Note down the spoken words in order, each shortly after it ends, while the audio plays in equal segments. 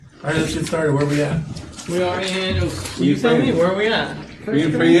All right, let's get started. Where are we at? We are in. You tell me, where are we at? Are you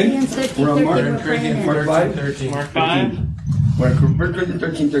praying? We're on Mark 13, Mark 5. 13. Mark 5. Mark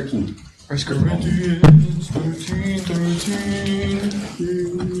 13. 1 Corinthians 13.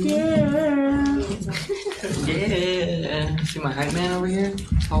 Yeah. See my hype man over here?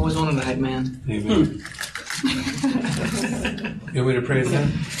 Always wanted a hype man. Amen. You want me to pray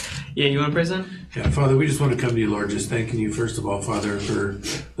then? Yeah, you want to pray then? Yeah, Father, we just want to come to you, Lord, just thanking you, first of all, Father, for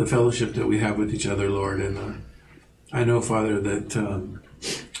the fellowship that we have with each other, Lord. And I know, Father, that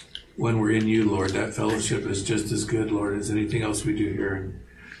when we're in you, Lord, that fellowship is just as good, Lord, as anything else we do here. And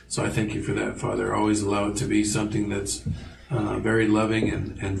so I thank you for that, Father. Always allow it to be something that's very loving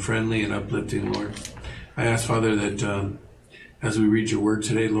and friendly and uplifting, Lord. I ask, Father, that as we read your word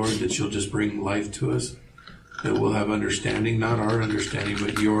today, Lord, that you'll just bring life to us, that we'll have understanding, not our understanding,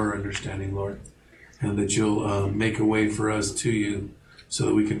 but your understanding, Lord, and that you'll make a way for us to you so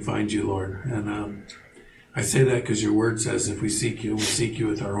that we can find you, Lord. And I say that because your word says if we seek you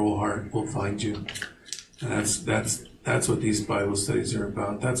with our whole heart, we'll find you. And that's what these Bible studies are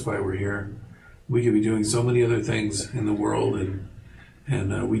about. That's why we're here. We could be doing so many other things in the world,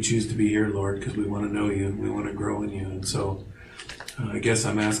 and we choose to be here, Lord, because we want to know you and we want to grow in you. And so I guess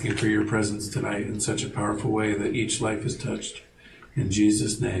I'm asking for your presence tonight in such a powerful way that each life is touched. In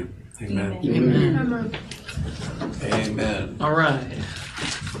Jesus' name, amen. Amen. Amen. All right.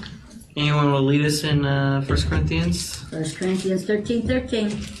 Anyone will lead us in 1 Corinthians? 1 Corinthians 13.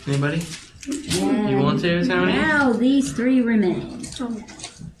 Anybody? And You want to, Tony? now these three remain.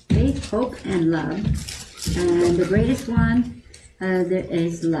 Faith, hope, and love. And the greatest one there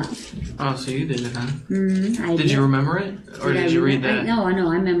is love. Oh, so you did it, huh? I Did you remember it? Or did you read that? No, I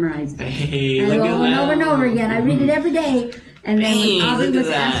memorized it. Hey, I look go at over and over and over again. I read it every day. And then Hey, when Aubrey look at was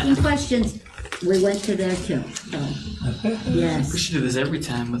that. asking questions, we went to there too. So, We yes. should do this every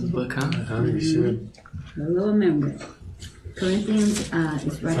time with a book, huh? Oh, you should. We'll remember it. Corinthians is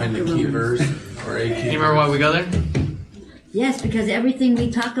right Find after the key Romans. verse or a key You remember why we go there? Yes, because everything we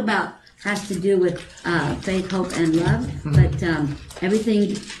talk about has to do with faith, hope, and love. But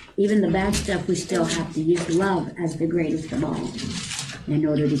everything, even the bad stuff, we still have to use love as the greatest of all in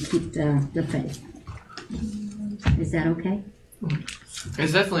order to keep the faith. Is that okay?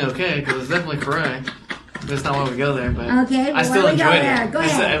 It's definitely okay, because it's definitely correct. That's not why we go there, but Okay, I well, still why we go enjoyed there? it. Go I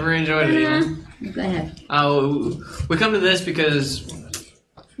still ahead. ever enjoyed it, you know? Go ahead. We come to this because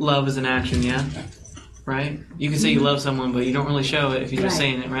love is an action, yeah? Right? You can say you love someone, but you don't really show it if you're just Right.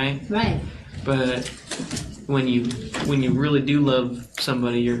 saying it, right? Right. But when you really do love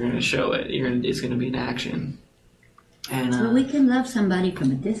somebody, you're going to show it. It's going to be an action. And So we can love somebody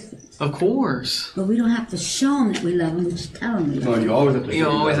from a distance. of course. But we don't have to show them that we love them. We just tell them we love No, them. you always have to. You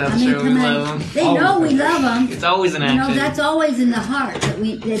always have I to mean, show we come love on. them. They know we love them. It's always an You action. know, that's always in the heart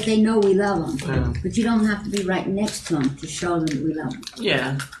that they know we love them. Yeah. But you don't have to be right next to them to show them that we love them.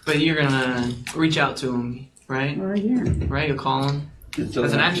 Yeah, but you're going to reach out to them, right? Well, yeah. Right? You'll call them. It's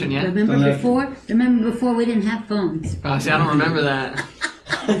That's an action, yeah? Remember before we didn't have phones. Oh, see, I don't remember that.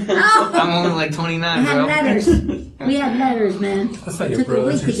 Oh, I'm only like we 29, had bro. letters. We had letters, man. That's not It your took a bro,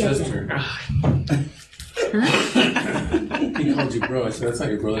 week that's your to get sister. Huh? He called you bro. I said, that's not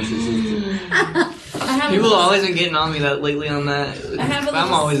your bro, that's your sister. People have always been getting on me that lately on that.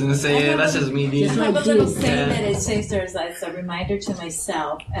 I'm always going to say it. That's just me, dude. Just I have a like little you. saying Yeah. that it says there's as a reminder to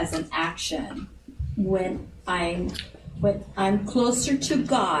myself as an action when I'm closer to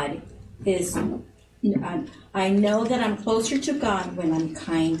God is I know that I'm closer to God when I'm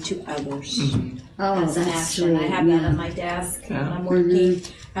kind to others. Oh, That's an that's action. sweet. I have that yeah. on my desk Yeah. when I'm working.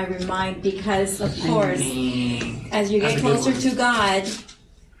 I remind because of course as you That's get a good closer one. to God,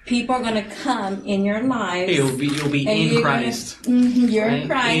 people are going to come in your lives. You'll be and in you're Christ. You're Right? in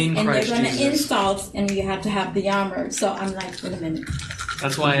Christ, In and Christ they're going to Jesus. insult, and you have to have the armor. So I'm like, wait a minute.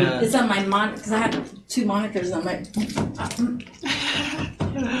 That's why. It's on my monitor because I have two monitors. And I'm like,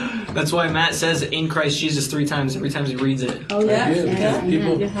 That's why Matt says in Christ Jesus 3 times every time he reads it. Oh, Yeah. I do, yeah, because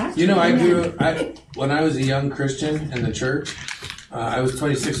people, you have to. you know, when I was a young Christian in the church, I was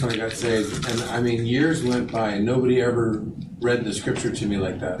 26 when I got saved, and I mean, years went by and nobody ever read the scripture to me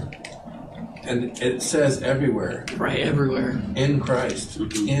like that. And it says everywhere, Right, everywhere. in Christ, through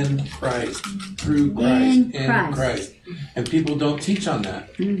Christ, In in Christ. Christ. And people don't teach on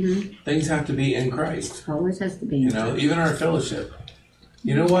that. Mm-hmm. Things have to be in Christ. Always has to be. You know, even our fellowship.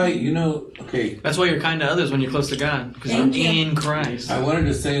 You know why? You know, okay, That's why you're kind to others when you're close to God. Because Thank you're you. in Christ. I wanted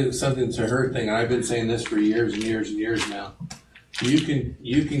to say something to her thing, and I've been saying this for years and years and years now. You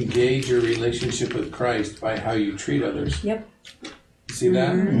can gauge your relationship with Christ by how you treat others. Yep. You See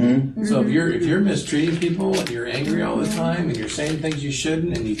that? Mm-hmm. So if you're mistreating people and you're angry all the time and you're saying things you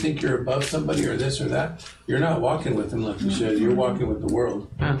shouldn't and you think you're above somebody or this or that, you're not walking with them like you should. You're walking with the world.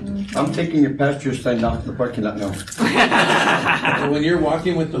 I'm taking your pasture sign off the parking lot now. And when you're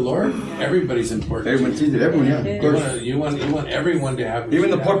walking with the Lord, everybody's important. Everyone sees it. Everyone, yeah. Of course. You want everyone to have what Even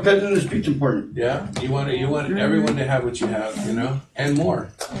you the have. poor peasant in the street's important. Yeah, you want everyone to have what you have, and more.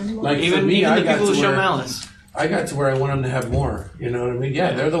 Like for Even me, the I got people to who show where malice. I got to where I want them to have more. You know what I mean?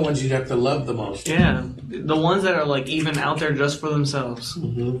 Yeah, they're the ones you'd have to love the most. Yeah, the ones that are like even out there just for themselves.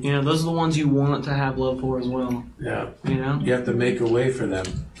 Mm-hmm. You know, those are the ones you want to have love for as well. Yeah, You know. you have to make a way for them,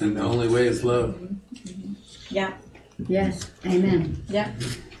 and the only way is love. Yeah. Yes, amen. Yeah.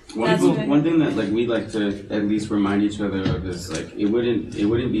 One, That's people, good. one thing that like we like to at least remind each other of is like it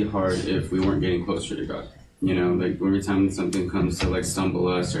wouldn't be hard if we weren't getting closer to God. You know, like every time something comes to like stumble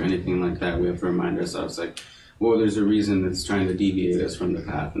us or anything like that, we have to remind ourselves like, well, there's a reason that's trying to deviate us from the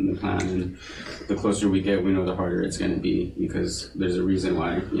path and the plan, and the closer we get, we know the harder it's going to be because there's a reason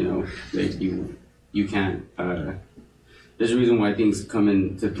why like you can't. There's a reason why things come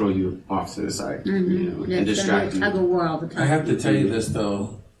in to throw you off to the side, and Yes, distract so you. tug of war all the time. I have to tell you this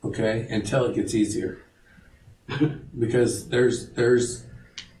though, okay? Until it gets easier, because there's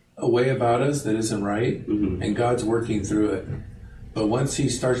a way about us that isn't right, and God's working through it. But once He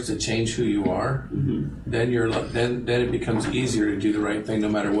starts to change who you are, then then it becomes easier to do the right thing no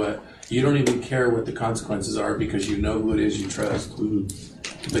matter what. You don't even care what the consequences are because you know who it is you trust.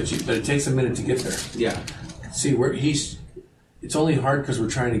 But it takes a minute to get there. Yeah. See, it's only hard because we're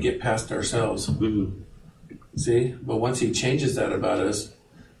trying to get past ourselves. See, but once He changes that about us,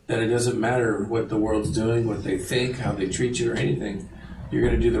 then it doesn't matter what the world's doing, what they think, how they treat you, or anything. You're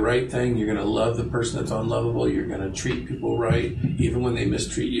going to do the right thing. You're going to love the person that's unlovable. You're going to treat people right, even when they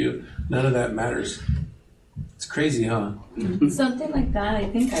mistreat you. None of that matters. It's crazy, huh? Something like that. I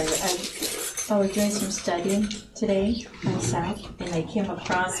think I was doing some studying today myself, and I came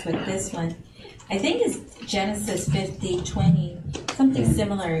across with this one. I think it's Genesis 50:20, something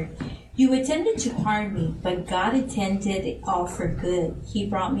similar. You intended to harm me, but God intended it all for good. He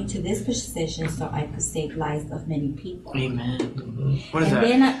brought me to this position so I could save lives of many people. Amen. What is And that?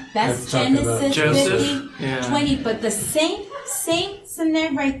 then That's that's talking about Genesis Joseph? 50:20. But the same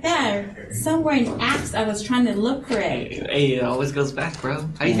scenario right there, somewhere in Acts, I was trying to look for it. Hey, it always goes back, bro.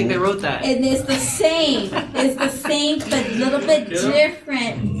 How do you think they wrote that? And it's the same. It's the same, but a little bit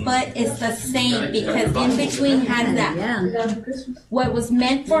different. But it's the same because in between has that Yeah. what was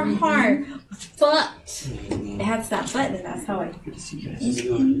meant for harm, but it has that but, and that's how I.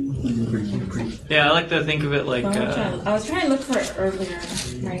 Yeah, I like to think of it like, I was trying to look for it earlier.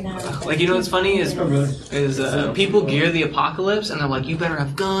 Right now. like you know what's funny is people gear the apocalypse and they're like, you better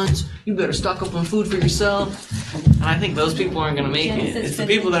have guns, you better stock up on food for yourself. And I think those people aren't gonna make it. It's the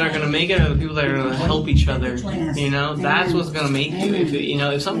people that are gonna make it are the people that are gonna help each other. You know, that's what's gonna make you.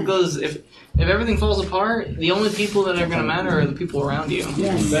 If something goes, if everything falls apart, the only people that are gonna matter are the people around you.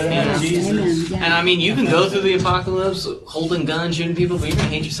 Yes. Amen. Yeah. And I mean, you can go through the apocalypse holding guns, shooting people, but you're gonna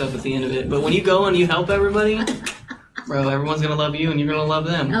hate yourself at the end of it. But when you go and you help everybody, bro, everyone's gonna love you and you're gonna love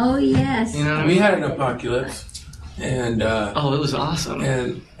them. Oh, yes. You know what I We mean? had an apocalypse, and Oh, it was awesome.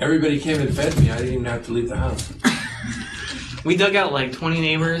 and everybody came and fed me. I didn't even have to leave the house. We dug out like 20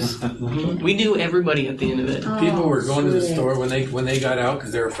 neighbors. We knew everybody at the end of it. People were going to the sweet. store when they got out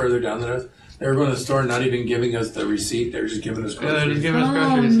because they were further down than us. They were going to the store, and not even giving us the receipt. They were just giving us Yeah, they're just groceries. giving us Oh,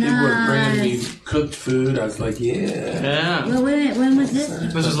 groceries. no. People were bringing me Nice. cooked food. I was like, yeah. Yeah. Well, wait a minute, when was this?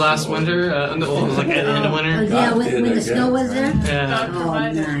 This was last winter. No, it was like at the end of Oh, winter. yeah, God when did, the I snow guess. was there? Yeah. Oh,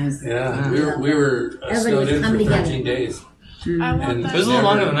 nice. Yeah, we were snowed in for coming together. 13 days. I want And It was a little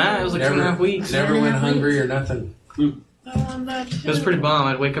longer than that. It was like 2.5 weeks. Never went hungry or nothing. I want that too. It was pretty bomb.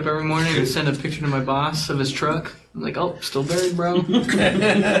 I'd wake up every morning and send a picture to my boss of his truck. I'm like, oh, still buried, bro.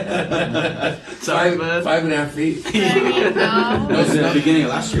 Sorry, bud. 5.5 feet. Maybe now. That was at the beginning of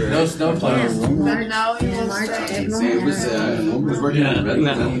last year. No snow Yes, plows. March, Now he yeah, will March, stay. April. It was working Yeah, on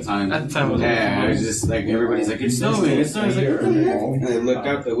Redlands no. at the time. At the time it was yeah, it was just like everybody's like, it's snowing, it's snowing. It's like, what the heck? And I look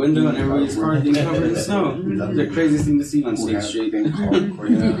out the window and everybody's car is covered in snow. It's the craziest thing to see on State Street.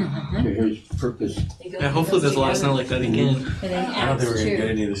 His purpose. Yeah, hopefully there's a lot of snow like that again. And then I don't think we're Acts going to 2. get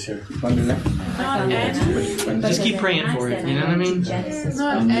any this year. Not any. Just keep praying for it, you know what I mean? Not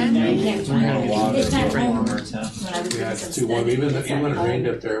any. It's at home. When I was Yeah, doing it's some too warm. studying, Even it's when at it home. rained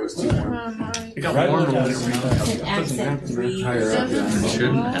up there, it was too warm. Oh, nice. It got warmer when it rained. It's in Acts at 3. Higher up. It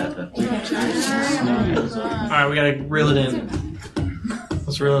shouldn't have. Alright, we gotta reel it in.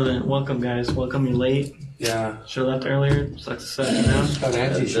 Let's reel it in. Welcome, guys. Welcome. You're late. Yeah. Should have left earlier. Sucks to suck, you know? Got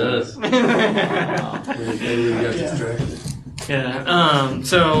Angie show. Maybe we got distracted. Yeah.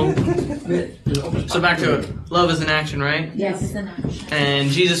 So back to it. Love is an action, right? Yes. It's an action. And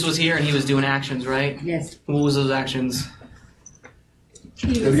Jesus was here and he was doing actions, right? Yes. What was those actions?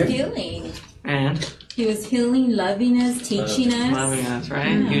 He was healing. And He was healing, loving us, teaching us. loving us, right?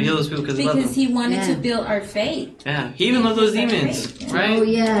 He would heal those people because he loved Because them. he wanted to Yeah. build our faith. Yeah. He even loved those demons, right? Oh,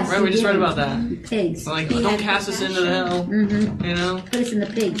 yes, Right. We he just read did. about that. Pigs. Like, He don't had cast us into the hell. Mm-hmm. You know. Put us in the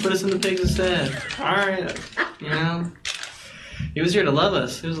pigs. Put us in the pigs instead. All right. You know. He was here to love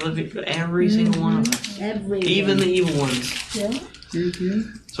us. He was loving every single one of us, Every even the evil ones. Yeah. Mm-hmm.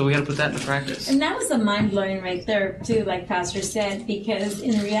 So we got to put that into practice. And that was a mind blowing right there too, like Pastor said, because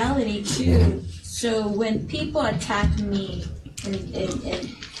in reality too, so when people attack me in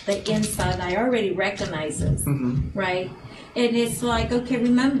the inside, I already recognize this, right? And it's like, okay,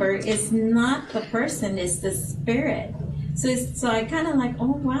 remember, it's not the person, it's the spirit. So I kind of like,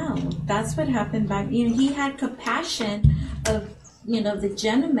 oh wow, that's what happened back. He had compassion of, the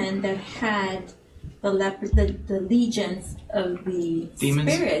gentleman that had the legions of the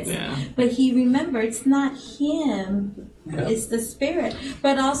Demons? spirits. Yeah. But he remembered it's not him, it's the spirit.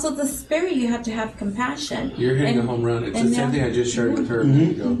 But also the spirit, you have to have compassion. You're hitting And- a home run. It's and the same now- thing I just shared with her a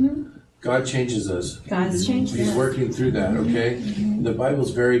minute ago. God changes us. God's changed He's us. working through that, okay? The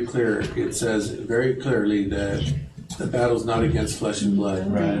Bible's very clear. It says very clearly that the battle's not against flesh and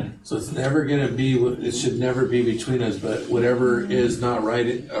blood. Right. So it's never going to be, it should never be between us, but whatever is not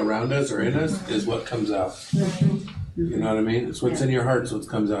right around us or in us is what comes out. You know what I mean? It's what's in your heart, so what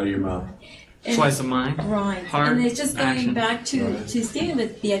comes out of your mouth. That's why it's a mind. Right. Heart, and it's just going action. back to Stephen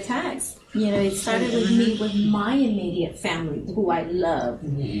with the attacks. It started with me, with my immediate family, who I love.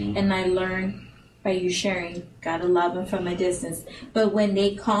 And I learned by you sharing, gotta love them from a distance. But when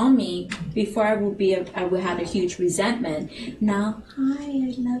they call me, before I would have a huge resentment. Now, hi,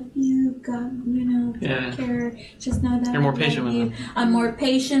 I love you, God, Yeah. take care. Just know that You're more I patient love with you. them. I'm more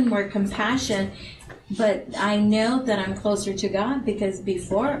patient, more compassion. But I know that I'm closer to God because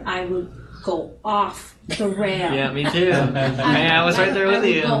before I would go off the rail. Yeah, me too. I was right there with I would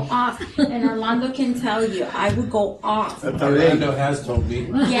you. go off, and Orlando can tell you, I would go off. Orlando has told me.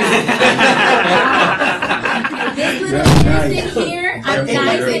 Yeah. This little music here, I'm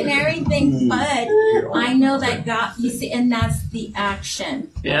nice and everything, but I know that God, you see, and that's the action.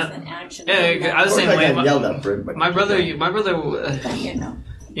 Yeah. That's an action. Yeah, I was Of course saying, I got like, yelled at for it, but my brother, he'd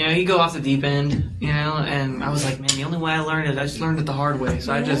go off the deep end, and I was like, man, the only way I learned it, I just learned it the hard way.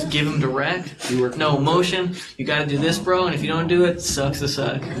 So I just give him direct, no emotion. You got to do this, bro, and if you don't do it, sucks to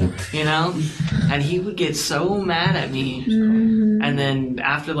suck, And he would get so mad at me, and then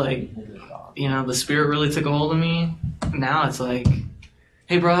after the spirit really took a hold of me. Now it's like,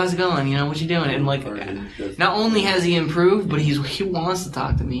 hey, bro, how's it going? What you doing? And not only has he improved, but he wants to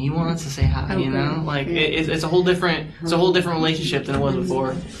talk to me. He wants to say hi. It's a whole different relationship than it was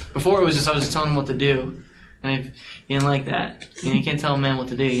before. Before it was just I was just telling him what to do, and if he didn't like that, you can't tell a man what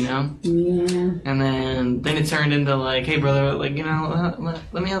to do, Yeah. And then it turned into hey, brother, let me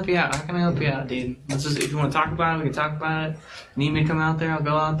help you out. How can I help you out, dude? If you want to talk about it, we can talk about it. Need me to come out there? I'll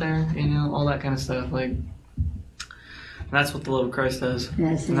go out there. All that kind of stuff. That's what the love of Christ does.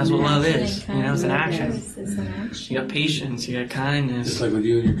 Yes, And that's what love Action is. and It's an kindness. action. It's an action. You got patience, you got kindness. Just like with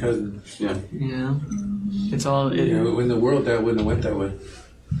you and your cousin. Yeah. It's all. In the world, that wouldn't have went that way.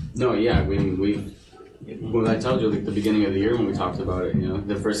 No, yeah. When I told you, the beginning of the year when we talked about it,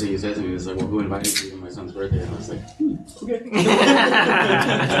 the first thing you said to me was well, who invited you to my son's birthday? And I was like, okay.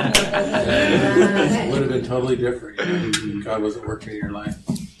 It would have been totally different if God wasn't working in your life.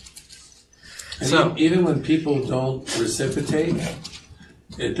 And So- even when people don't reciprocate,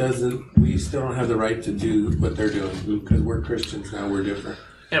 we still don't have the right to do what they're doing because we're Christians now, we're different.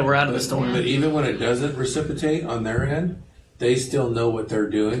 Yeah, we're out of the storm. But even when it doesn't reciprocate on their end, they still know what they're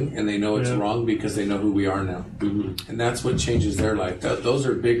doing and they know it's wrong because they know who we are now. And that's what changes their life. Those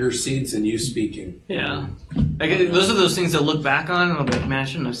are bigger seeds than you speaking. Yeah. Those are those things they'll look back on and they'll be like, man, I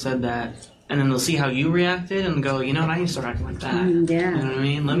shouldn't have said that. And then they'll see how you reacted and go, you know what, I need to start acting like that. Yeah. You know what I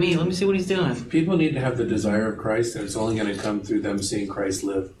mean? Let me see what he's doing. People need to have the desire of Christ, and it's only going to come through them seeing Christ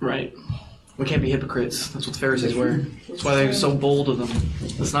live. Right. We can't be hypocrites. That's what the Pharisees were. That's why they were so bold of them.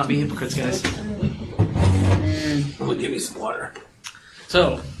 Let's not be hypocrites, guys. Well, give me some water.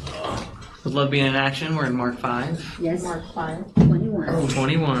 So, with love being in action, we're in Mark 5. Yes. Mark 5. 21.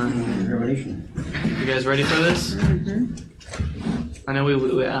 21. Revelation. You guys ready for this? I know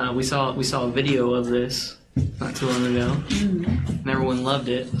we saw a video of this not too long ago, and everyone loved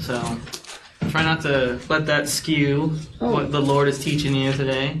it. So try not to let that skew what the Lord is teaching you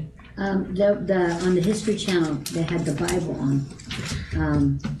today. On the History Channel, they had the Bible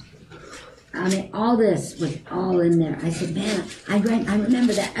on. I mean, all this was all in there. I said, man, I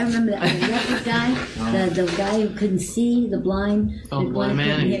remember that. I remember that. The leopard guy, the guy who couldn't see, the blind. Oh, the blind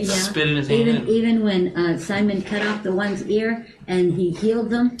man, and he spit in his hand. Even when Simon cut off the one's ear and he healed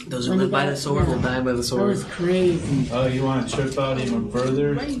them. Those who live by the sword will die by the That sword. was crazy. Oh, you want to trip out even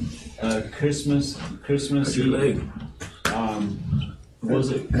further? Christmas Eve.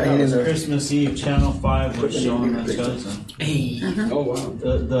 Was it Christmas Eve? Channel 5 was showing The Chosen. Hey. Oh wow.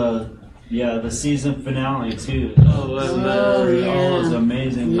 The season finale too. Oh, yeah. Oh, it was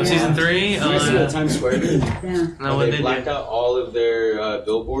amazing. Yeah. Season 3? You guys see the Times Square? Yeah. No, what They did blacked you? out all of their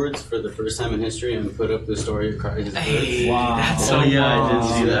billboards for the first time in history and put up the story of Christ. Hey, Wow. that's so I did wow.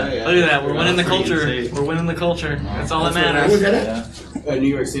 see that. Yeah. Look at that, we're winning the Pretty culture. insane. We're winning the culture. That's all that Where was matters. that at? Yeah. New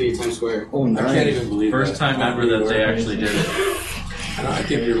York City, Times Square. Oh, I can't nice. even believe First that. time ever that they actually did it. I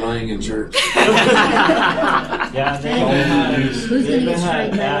think you're lying in church. Yeah, they Who's gonna even get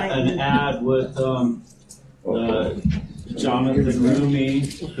had straight by an ad with Jonathan Rumi,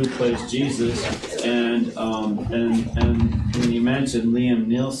 who plays Jesus, and when you mentioned Liam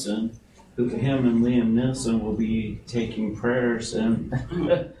Neeson, him and Liam Neeson will be taking prayers and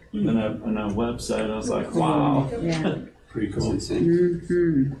on a website. I was like, wow. Yeah. Pretty cool.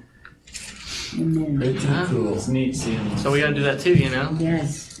 Mm-hmm. Amen. Pretty cool. It's neat seeing this. So we gotta do that too, you know?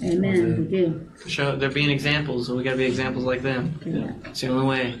 Yes. Amen. We do. Show they're being examples, so we gotta be examples like them. Yeah. It's the only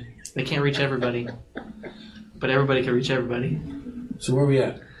way. They can't reach everybody. But everybody can reach everybody. So where are we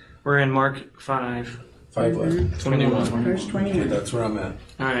at? We're in Mark 5. 5 what? 21. Verse Okay, 21. that's where I'm at.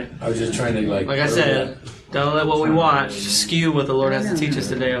 Alright. I was just trying to Like I said, don't let what we watch skew what the Lord has to teach us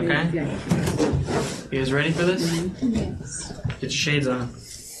today, okay? You guys ready for this? Yes. Get your shades on.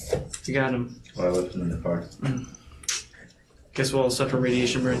 You got them. Well, I left them in the car. Guess we'll all suffer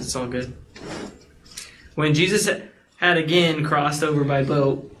radiation burns. It's all good. When Jesus had again crossed over by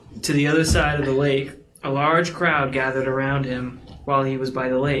boat to the other side of the lake, a large crowd gathered around him while he was by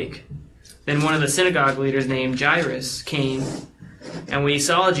the lake. Then one of the synagogue leaders named Jairus came, and when he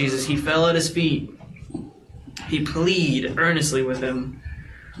saw Jesus, he fell at his feet. He pleaded earnestly with him,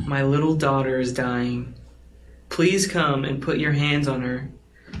 "My little daughter is dying. Please come and put your hands on her,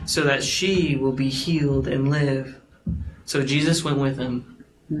 so that she will be healed and live." So Jesus went with him.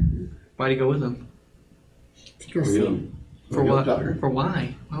 Why'd he go with him? To go see. For what? For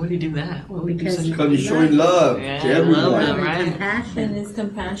why? Why would he do that? Why would he do Because such he- a... Because he's showing love Yeah, to I love everyone. them. Right. And Compassion. his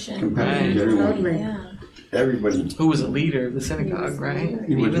compassion. Compassion Right. to everyone. Totally. Yeah. Everybody. Who was a leader of the synagogue, right?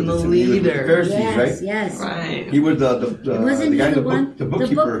 He was Even with the he was with the leader. Pharisees, Yes. right? Yes. Right. He was the Wasn't guy he in the one? the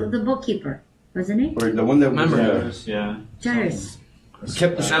bookkeeper. The bookkeeper, wasn't he? Or the one that was, Remember. Yeah. Jairus.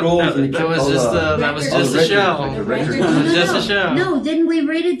 kept the scrolls and he That kept was all just the... that was all just the a show. records, the records. It was just a show. No, didn't we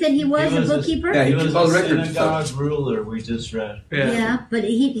read it that he was He a was a- bookkeeper? Yeah, He he was kept all a the records and synagogue stuff. ruler, we just read. Yeah, but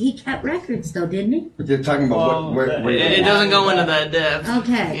he kept records though, didn't he? But they're talking about Well, where It doesn't go into that depth.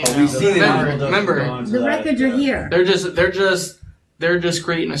 Okay. Oh, we've seen it. Remember, The records are here. They're just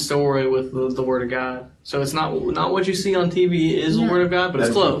creating a story with the Word of God. So it's not what you see on TV is the No. Word of God, but it's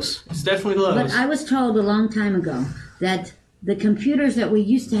That's close. It's definitely But close. I was told a long time ago that the computers that we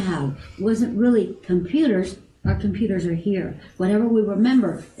used to have wasn't really computers. Our computers are here. Whatever we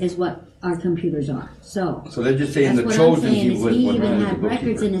remember is what our computers are. So So they're just saying that's the what chosen I'm saying he is was he one even of the had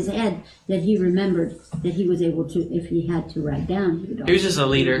records in bookkeeper. his head that he remembered that he was able to, if he had to write down. He would He was just a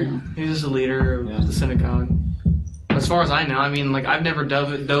leader. Yeah. He was just a leader of Yeah. the synagogue. As far as I know, I mean, like I've never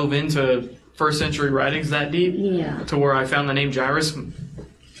dove into first century writings that deep Yeah. to where I found the name Jairus.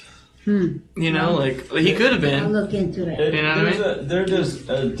 Hmm. You know, like he could have I'll been. look into it. You know what I mean? There's just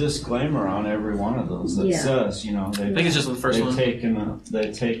a disclaimer on every one of those that Yeah. says, you know, I think it's just the first one.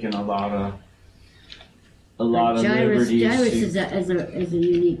 they've taken a lot of Jairus liberties. is a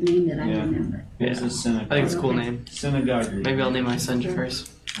unique name that I Yeah. remember. It's a synagogue. I think it's a cool name. Synagogue. Maybe I'll name my son Jairus.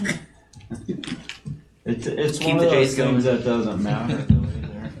 It's Keep one the of those J's going. things that doesn't matter though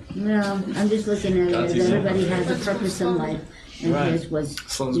either. Well, I'm just looking at it God's as easy. everybody has a purpose in life, and Right. his was,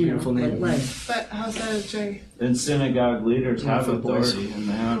 Sloan's you know, beautiful what name. it was. But how's that a J? And synagogue leaders Yeah, have for the boys. authority, and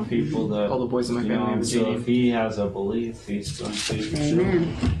they have people that All the boys in my you family know. have a So JD. if he has a belief, he's going to.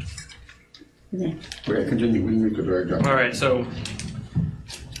 Amen. Okay. We're going to continue reading because we're done. All right, so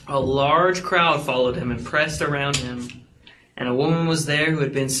a large crowd followed him and pressed around him, and a woman was there who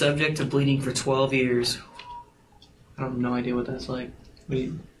had been subject to bleeding for 12 years. I have no idea what that's like.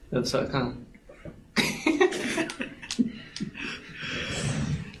 That's huh?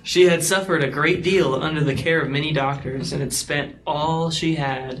 She had suffered a great deal under the care of many doctors and had spent all she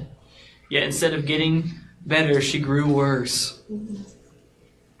had. Yet instead of getting better, she grew worse.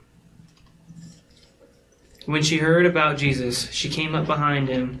 When she heard about Jesus, she came up behind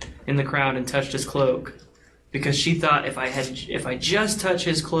him in the crowd and touched his cloak, because she thought, if I just touch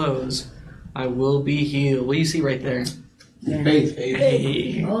his clothes, I will be healed. What do you see right there? Yeah. Faith.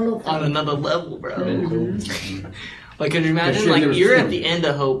 Hey, All over. on another level, bro. Mhm. Like, could you imagine? She Like, never you're seen at the end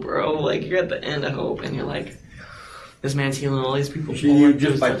of hope, bro. Like, you're at the end of hope, and you're like, this man's healing all these people. She knew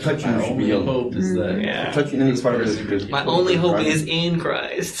just by touching her, she'd be Only healed. hope is that. Yeah. Touching any part of it. My only hope is in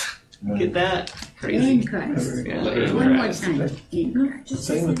Christ. Get that? Crazy. In Christ. Yeah, Literally. in One more Christ. time. In Christ.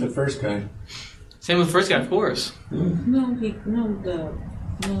 Same with the first guy. Same with the first guy, of course. No,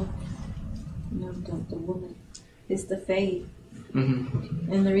 the woman. It's the faith.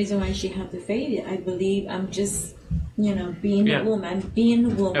 Mm-hmm. And the reason why she had the faith, I believe, I'm just, being Yeah. a woman, being a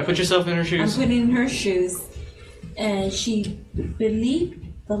woman. Yeah, put yourself in her I'm shoes. putting in her shoes, and she believed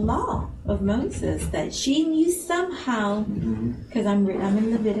the law of Moses, that she knew somehow, because I'm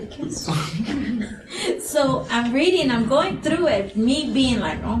in Leviticus. So I'm reading, I'm going through it, me being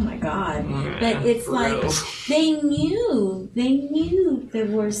like, oh my God. But it's like, they knew there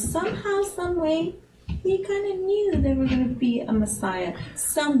was somehow, some way, they kind of knew there were going to be a Messiah,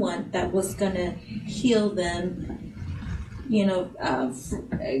 someone that was going to heal them,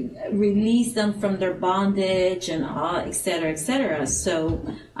 release them from their bondage and all, et cetera, et cetera. So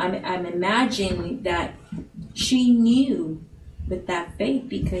I'm imagining that she knew with that faith,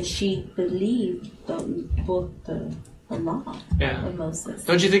 because she believed both the law Yeah. of Moses.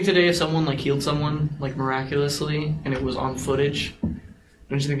 Don't you think today if someone like healed someone like miraculously and it was on footage,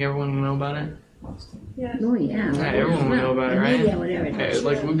 don't you think everyone would know about it? Oh, yeah. Yeah, everyone would know about it, The right? media would everything. Okay,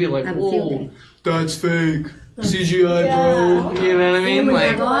 like we'd be like, Have a field whoa, day. that's fake. CGI, bro. You know what I mean? We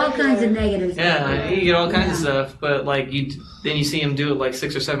Like, have all kinds of negative stuff. yeah, you get all kinds of Yeah. stuff, but like then you see him do it like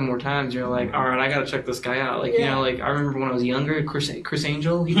 6 or 7 more times. You're like, all right, I gotta check this guy out. Like, like I remember when I was younger, Chris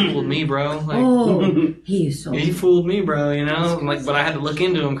Angel, he fooled me, bro. Like, Oh, he is so. he fooled me, bro. You know, like, but I had to look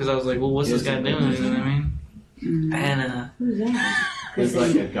into him because I was like, well, what's this guy doing? You know what I mean? And Who's that? He's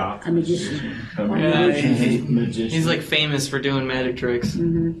like a goth. A magician. Magician. he's like famous for doing magic tricks.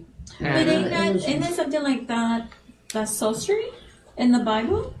 Mm-hmm. But And, ain't that something like that? That's sorcery in the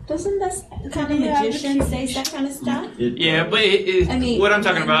Bible? Doesn't that kind of magician say that kind of stuff? yeah, but I mean, what I'm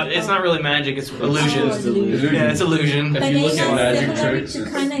talking about, it's not really magic. It's illusion. Oh, it's illusion. Yeah, it's illusion. But If you ain't look at that magic similar tricks, to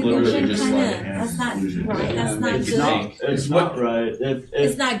it's kind of literally illusion? just Kind like, of that's not right. That's not It's good. not. It's not right.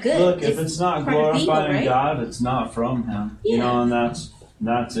 It's not good. Look, if it's not part of evil, glorifying right? God, it's not from Him. You Yeah. know, and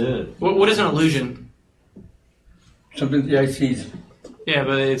that's it. What is an illusion? Something the eye sees. Yeah,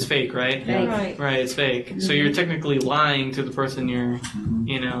 but it's fake, right? Fake. Right. Right, it's fake. So you're technically lying to the person you're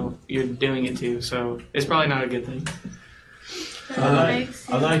doing it to. So it's probably not a good thing. I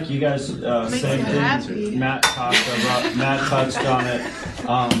like you guys Makes saying you things. happy. Matt touched on it.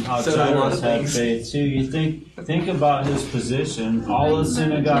 How So do a lot Cyrus of had things. faith too. You think about his position. All the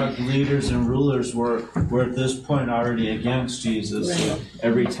synagogue leaders and rulers were at this point already against Jesus. Right.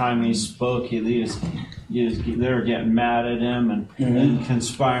 Every time he spoke, they were getting mad at him and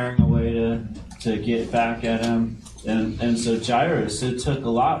conspiring a way to get back at him. And so Jairus, it took a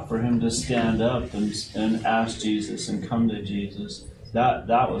lot for him to stand up and ask Jesus and come to Jesus.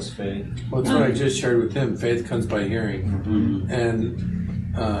 That was faith. Well, that's what I just shared with him. Faith comes by hearing.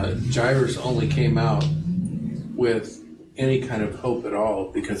 And Jairus only came out with any kind of hope at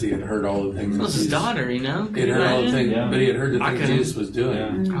all because he had heard all the things. It was his Jesus- daughter, you know? He had heard all the things, Yeah. but he had heard the I things couldn't- Jesus was doing. I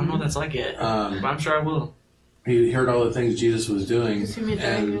don't know what that's like yet, but I'm sure I will. He heard all the things Jesus was doing, See me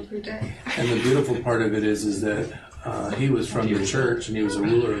dying and every day. the beautiful part of it is that he was from the church and he was a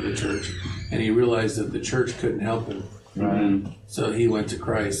ruler of the church, and he realized that the church couldn't help him. Right. So he went to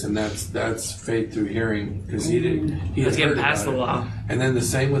Christ, and that's faith through hearing, because he Let's had get heard past the about it. law. And then the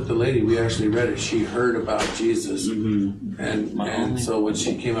same with the lady. We actually read it. She heard about Jesus, and so when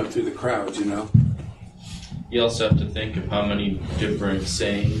she came up through the crowd, You also have to think of how many different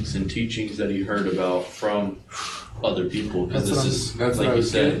sayings and teachings that he heard about from other people. Because this is, that's like what I you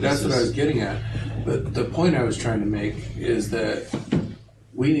was said, getting, that's what I was getting at. But the point I was trying to make is that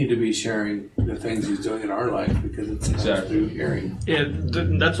we need to be sharing the things he's doing in our life, because it's Exactly. through hearing. Yeah,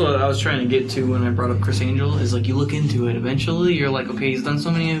 that's what I was trying to get to when I brought up Chris Angel, is like you look into it. Eventually, you're like, okay, he's done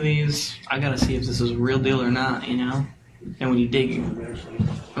so many of these. I gotta see if this is a real deal or not, you know? And when you dig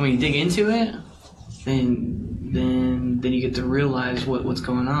into it, then you get to realize what's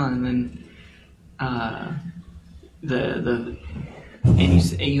going on, and then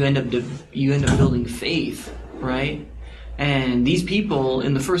you end up building faith, right? And these people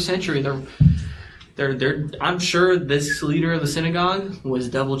in the first century, they're I'm sure this leader of the synagogue was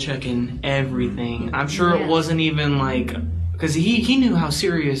double checking everything. I'm sure it wasn't even like Because he knew how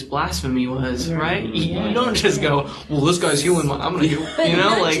serious blasphemy was, Yeah. right? You don't just go, well, this guy's healing my, I'm gonna heal. But You know,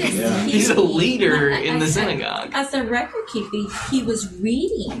 not like, just he's a leader Not- in the as a- synagogue. As a record keeper, he was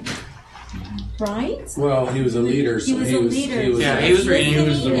reading, right? Well, he was a leader, so He was a leader. Yeah, he was reading. He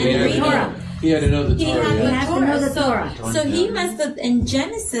was the Listening and leader. reading. He had to know the He Torah. had You Yeah. have to know the Torah. So he must have, in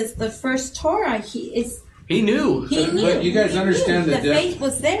Genesis, the first Torah, He knew. he knew. But you guys He understand knew. the the depth- faith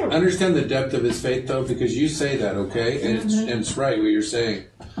was there. Understand the depth of his faith, though, because you say that, okay, and it's right what you're saying.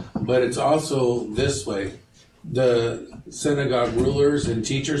 But it's also this way: the synagogue rulers and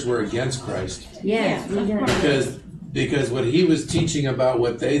teachers were against Christ Yes. Yeah, we did. because what he was teaching about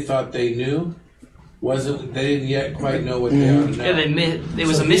what they thought they knew wasn't. They didn't yet quite know what they ought to know. Yeah, it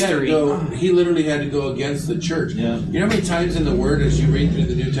was So a he had to mystery. he literally had to go against the church. Yeah. You know how many times in the Word, as you read through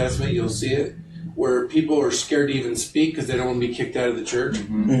the New Testament, you'll see it, where people are scared to even speak because they don't want to be kicked out of the church.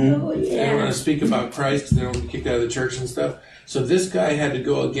 Oh, They don't want to speak about Christ because they don't want to be kicked out of the church and stuff. So this guy had to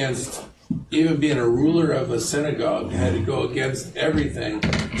go against, even being a ruler of a synagogue, had to go against everything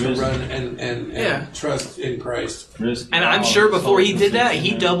to run and Yeah. trust in Christ. And I'm sure before he did that,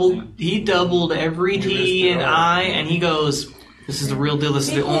 he doubled every T and I, and he goes, "This is the real deal. This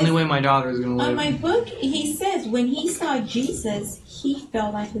is the only way my daughter is going to On live." my book, he says when he saw Jesus, he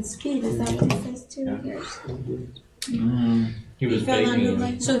fell at his feet. Is that what it says too? He was He fell on his begging.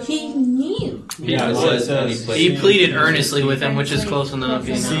 leg. So he knew. Yeah, it Well, it says any says- place. He pleaded earnestly with him, which is close enough.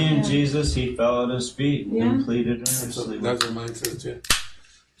 You know? Seeing Jesus, he fell at his feet Yeah. and pleaded That's earnestly. what mine says too.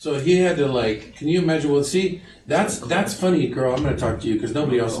 So he had to can you imagine? Well, see, that's funny, girl. I'm going to talk to you because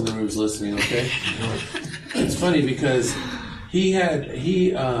nobody else in the room is listening. Okay, it's funny because he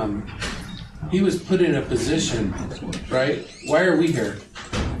was put in a position, right? Why are we here?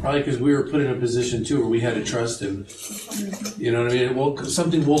 Probably because we were put in a position too where we had to trust him. You know what I mean?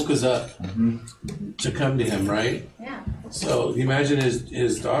 Something woke us up to come to him, right? Yeah. So imagine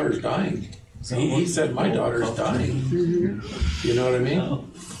his daughter's dying. He said, "My daughter's dying." You know what I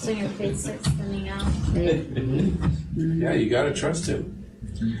mean? So your faith starts thinning out. Yeah, you got to trust him.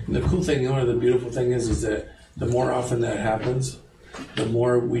 And the cool thing, one of the beautiful thing is that the more often that happens, the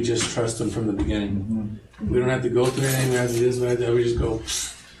more we just trust him from the beginning. We don't have to go through anything. We have to do this. We have to. We just go.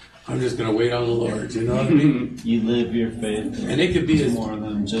 I'm just going to wait on the Lord. You know what I mean? You live your faith. And it could be as more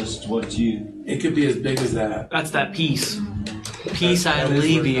than just what you. It could be as big as that. That's that peace. Peace I That is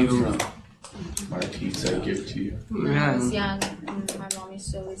leave where it comes you. from. My peace I give to you. When I was Yeah. young, my mom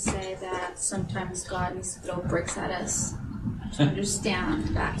used to always say that sometimes God needs to throw bricks at us to understand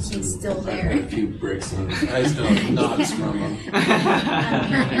that He's still I got a there. few bricks on it. I still have knots from them.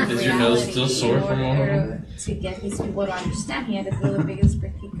 Is your nose still sore from all of them? To get these people to understand, he had to throw the biggest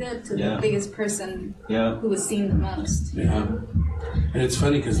brick he could to Yeah. the biggest person Yeah. who was seen the most. Yeah. And it's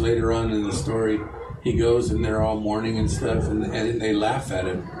funny because later on in the story, he goes and they're all mourning and stuff, and they laugh at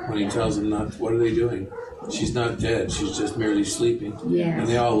him when he tells them not. What are they doing? She's not dead. She's just merely sleeping. Yes. And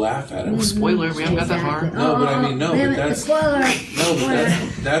they all laugh at him. Spoiler, we haven't got that far. No, but I mean, no, wait a but minute, that's- spoiler. No,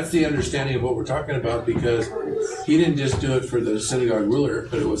 but that's the understanding of what we're talking about because he didn't just do it for the synagogue ruler,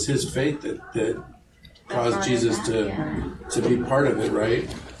 but it was his faith that caused Jesus to be part of it, right?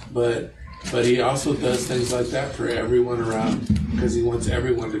 But he also does things like that for everyone around because he wants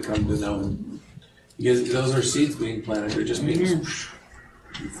everyone to come to know him. Because those are seeds being planted. They're just being,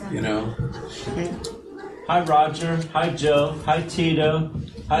 you know. Okay. Hi, Roger. Hi, Joe. Hi, Tito.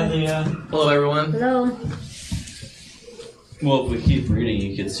 Hi, Leah. Hello, everyone. Hello. Well, if we keep reading,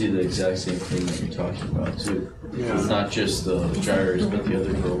 you can see the exact same thing that you're talking about too. It's not just the Jairus, but the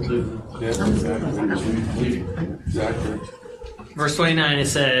other girl too. Yeah, exactly. Exactly. Verse 29, it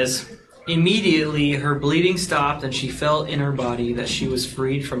says, "Immediately her bleeding stopped, and she felt in her body that she was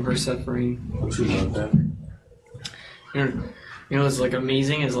freed from her suffering." Don't you love that? You know, it's like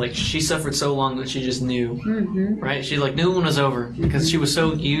amazing. Is like she suffered so long that she just knew, right? She knew when it was over because she was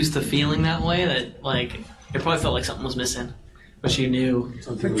so used to feeling that way that it probably felt like something was missing, but she knew.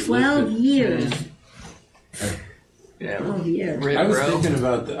 Something For was 12 lifted. years. Yeah. 12 years. Rip, I was bro. thinking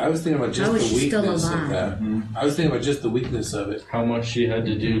about just How is the she still weakness of alive? that. I was thinking about just the weakness of it. How much she had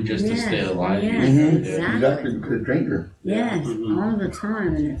to do just to stay alive. Yes, Exactly, exactly. because stranger. Yes, all the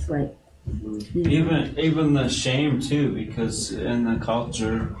time, and it's like, Even the shame too, because in the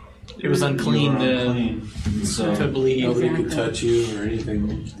culture, It was unclean you were to unclean. So believe. Nobody could touch you or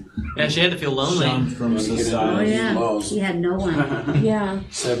anything. Yeah, she had to feel lonely. shunned from oh society. yeah, Laws. she had no one. Yeah.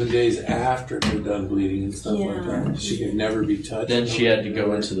 7 days after they're done bleeding and stuff like Yeah. that. She could never be touched. Then she had to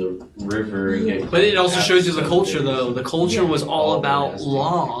go into the river and get. But it also shows you the culture, though. The culture was all about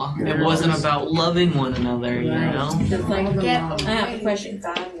law. It wasn't about loving one another, you know? Just all the law. I have a question,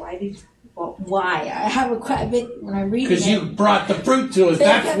 God. well, why? I have a quite bit when I'm reading Because it. you brought the fruit to us.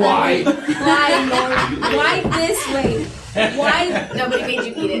 That's why. Why, Lord? Why this way? Why? Nobody made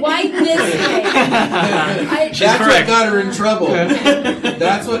you eat it. Why this way? That's what got her in trouble.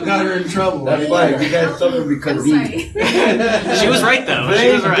 That's what got her in trouble. That's why you guys suffer because I'm Eve. sorry. She was right though.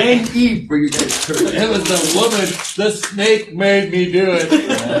 She was right. Blame Eve for you guys. It was the woman. The snake made me do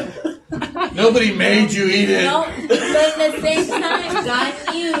it. Nobody made you eat it. No, but at the same time, God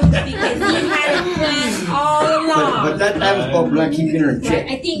knew because He had a plan all along. But that was about black keeping her in Right? check.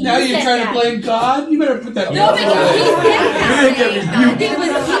 I think Now you you're said trying that. to blame God? You better put that No, God because away. He said that. You're I think it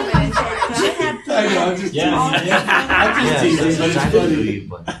was you. I know, I'm just Yeah. teasing, but it's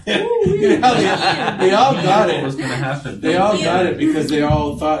funny. You know, they all got What was it. going to happen? They all got it because they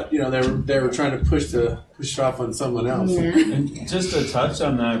all thought, they were trying to push it off on someone else. Yeah. And just to touch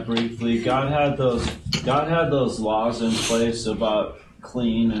on that briefly, God had those laws in place about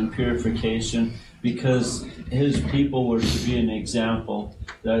clean and purification because His people were to be an example,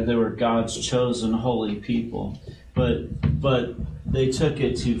 that they were God's chosen holy people. But they took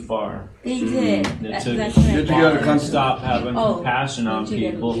it too far. They did. They That's took what it I too You're thought. together, far come- and stopped having compassion on you're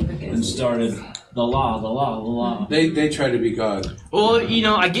together, people keep it and started the law. They try to be God. Well,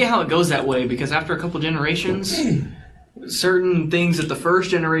 I get how it goes that way because after a couple generations, certain things that the first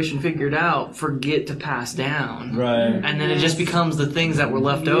generation figured out forget to pass down. Right. And then it just becomes the things that were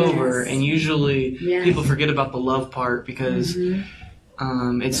left over, and usually Yes. people forget about the love part because it's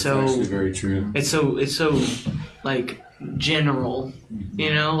That's actually very true. it's so like general,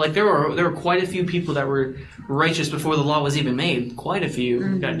 like there were quite a few people that were righteous before the law was even made. Quite a few.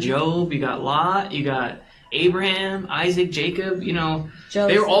 You got Job, you got Lot, you got Abraham, Isaac, Jacob.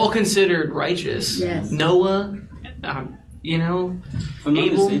 They were all considered righteous. Yes. Noah, If I'm not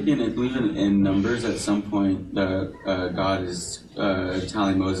Abel? mistaken, I believe in Numbers at some point God is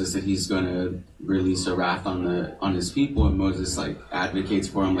telling Moses that He's going to release a wrath on His people, and Moses advocates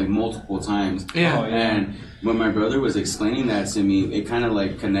for him multiple times. Yeah. Oh, yeah. And when my brother was explaining that to me, it kind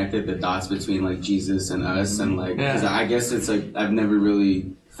of connected the dots between Jesus and us, and because I guess it's I've never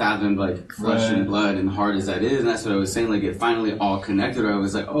really fathomed flesh and blood and hard as that is, and that's what I was saying. It finally all connected. Or I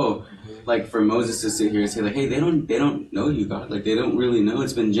was for Moses to sit here and say hey, they don't know you, God. They don't really know.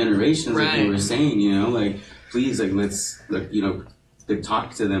 It's been generations, like you were saying. Please, let's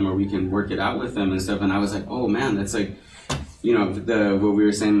talk to them, or we can work it out with them and stuff. And I was oh man, that's what we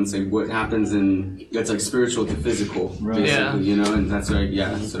were saying. It's what happens in that's spiritual to physical, basically. And that's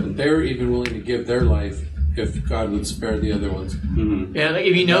So They were even willing to give their life if God would spare the other ones. Mm-hmm. Yeah,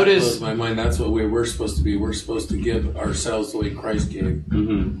 if you That notice, blows my mind. That's what we're supposed to be. We're supposed to give ourselves the way Christ gave.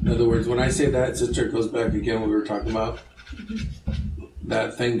 Mm-hmm. In other words, when I say that, sister, it goes back again what we were talking about.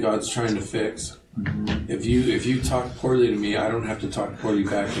 That thing God's trying to fix. If you talk poorly to me, I don't have to talk poorly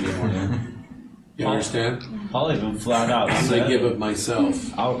back anymore. You understand? I'll even flat out I'm say gonna give of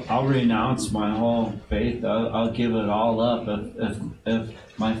myself. I'll renounce my whole faith. I'll give it all up if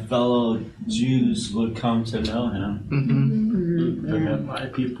my fellow Jews would come to know Him. If my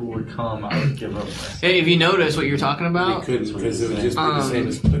people would come, I would give up my hey, if you notice what you're talking They about, couldn't because it would just be the same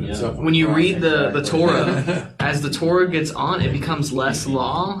as putting itself on when you the read cross. the Torah, as the Torah gets on, it becomes less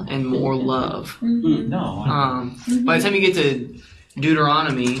law and more love. No. By the time you get to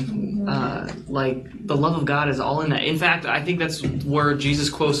Deuteronomy, the love of God is all in that. In fact, I think that's where Jesus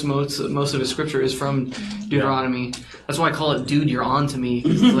quotes most of his scripture is from Deuteronomy. That's why I call it "Dude, you're on to me."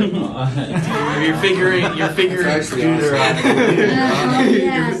 It's you're figuring. It's actually awesome.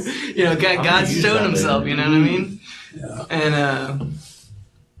 Yes. God's shown Himself. You know what I mean? Yeah.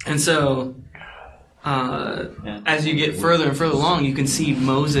 And so. As you get further and further along, you can see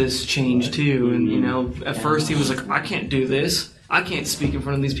Moses change too. And at first he was like, "I can't do this. I can't speak in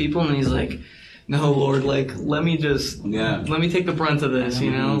front of these people." And he's like, "No, Lord, let me take the brunt of this.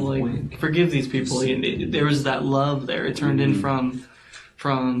 Forgive these people." And there was that love there. It turned in from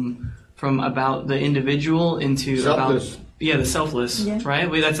about the individual into Selfless. the selfless, right?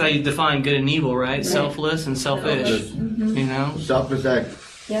 That's how you define good and evil, right? Selfless and selfish. Selfless act.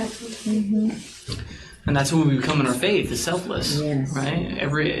 Yeah. And that's who we become in our faith, is selfless,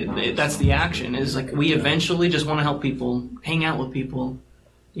 right? That's the action, is we eventually just want to help people, hang out with people,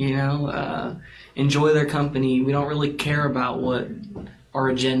 enjoy their company. We don't really care about what our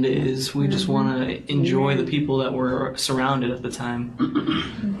agenda is. We just want to enjoy the people that we're surrounded at the time,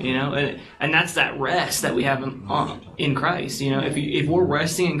 and that's that rest that we have in Christ. If we're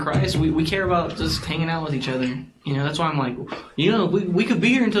resting in Christ, we care about just hanging out with each other. You know, that's why I'm like, you know, we could be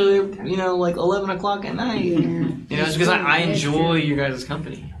here until, you know, like 11 o'clock at night. Yeah. You know, it's because I enjoy your guys'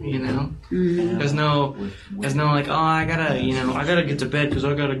 company, you know? Mhm. There's no like, oh, I gotta get to bed because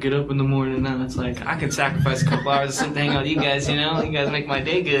I gotta get up in the morning. No, it's like, I can sacrifice a couple hours to sit and hang out with you guys, you know? You guys make my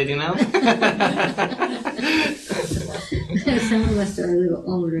day good, you know? Some of us are a little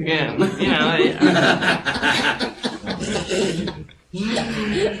older. Yeah, you know.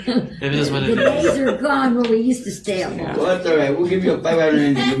 It is what it The is. days are gone where we used to stay up. Yeah. Well, that's all right. We'll give you a 5-hour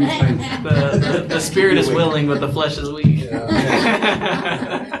ending. You'll be fine. The spirit is willing, but the flesh is weak. I'll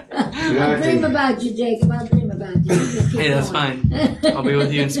dream about you, Jacob. I'll dream about you. Just keep Hey, that's going. fine. I'll be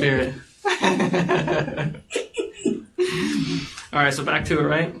with you in spirit. All right, so back to it,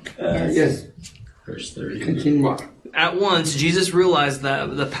 right? Yes. Verse 30. Continue. At once, Jesus realized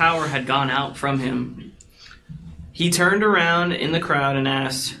that the power had gone out from him. He turned around in the crowd and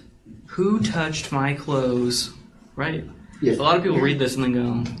asked, "Who touched my clothes?" Right? Yes. A lot of people read this and then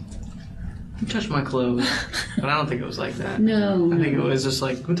go, "Who touched my clothes?" But I don't think it was like that. No. I think it was just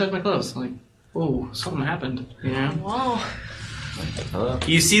like, "Who touched my clothes?" Like, "Oh, something happened," you know? Wow.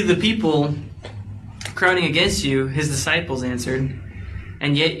 You see the people crowding against you, his disciples answered,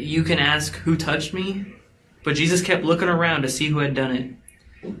 and yet you can ask, "Who touched me?" But Jesus kept looking around to see who had done it.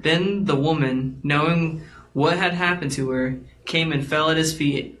 Then the woman, knowing what had happened to her, came and fell at his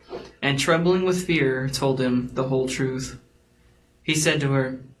feet, and trembling with fear, told him the whole truth. He said to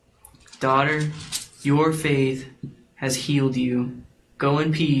her, "Daughter, your faith has healed you. Go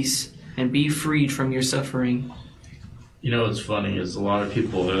in peace and be freed from your suffering." You know what's funny is a lot of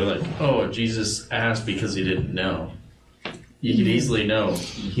people, they're like, oh, Jesus asked because he didn't know. You could easily know.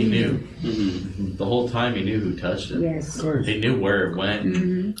 He knew. Mm-hmm. The whole time he knew who touched him. Yes. He knew where it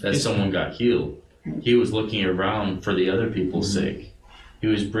went, that someone got healed. He was looking around for the other people's sake. He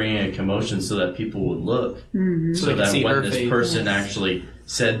was bringing a commotion so that people would look. So they So could see that her when this faith. person actually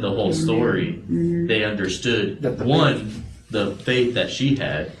said the whole story, they understood, That the one, the faith that she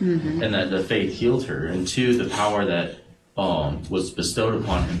had, and that the faith healed her, and two, the power that was bestowed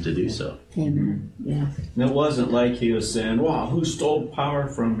upon him to do so. Amen. Yes. And it wasn't like he was saying, wow, who stole power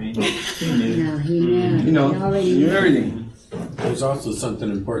from me? He knew. No, he knew. You know, He already you knew. know everything. There's also something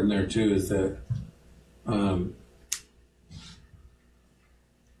important there too, is that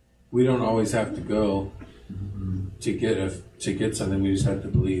we don't always have to go to get something. We just have to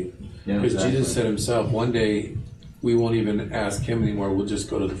believe. Yeah, Because exactly. Jesus said himself, one day we won't even ask him anymore. We'll just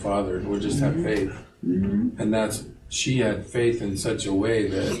go to the Father. We'll just have faith. And she had faith in such a way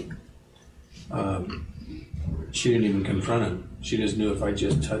that she didn't even confront him. She just knew, if I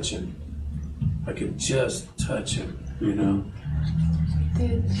just touch him, I could just touch him, you know.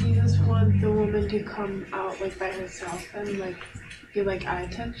 Did Jesus want the woman to come out like by herself and like be like, I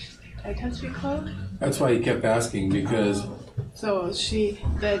touched your clothes? That's why he kept asking, because So she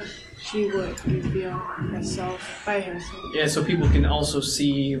would reveal herself by herself. Yeah, so people can also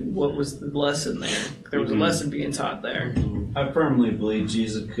see what was the lesson there. There was a lesson being taught there. I firmly believe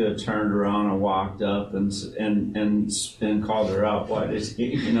Jesus could have turned around and walked up and called her out. Why did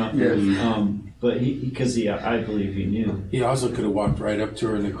he? You know. Yes. But I believe he knew. he also could have walked right up to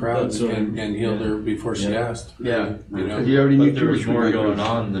her in the crowd That's right. and healed her before she asked. Yeah. You know. He already knew But there was too more much. going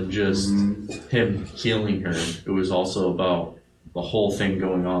on than just him healing her. It was also about the whole thing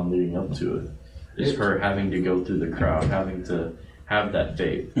going on leading up to it. It's her having to go through the crowd, having to have that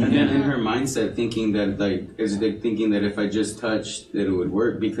faith. And then in her mindset, thinking that thinking that if I just touched, that it would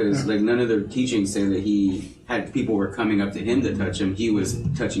work, because like none of the teachings say that he had people were coming up to him to touch him. He was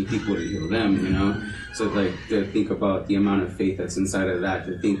touching people to heal them, you know. So like to think about the amount of faith that's inside of that,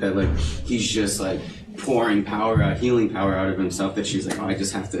 to think that like he's just like pouring power out, healing power out of himself, that she's like, oh, I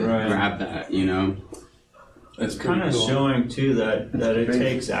just have to grab that, you know. That's It's kind of cool. showing too that it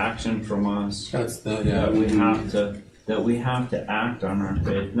takes action from us. That's the That we have to act on our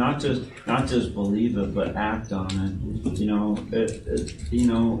faith, not just believe it, but act on it. You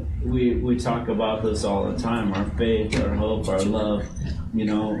know, we talk about this all the time. Our faith, our hope, our love. You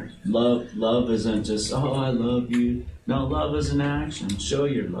know, love isn't just, oh, I love you. No, love is an action. Show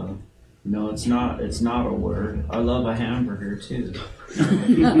your love. You know, it's not a word. I love a hamburger too.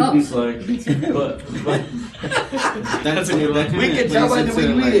 It's like, but That's a good one. We can tell by the way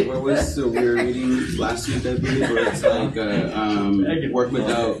you read it. What was we were reading last week, I believe, where it's like work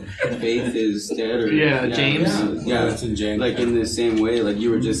without faith is dead, or James. Yeah, that's in James. like in the same way, like you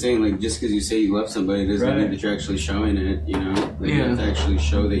were just saying, like just because you say you love somebody doesn't mean that you're actually showing it. You know, like you have to actually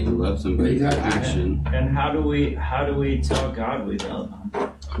show that you love somebody through action. And how do we tell God we love Him?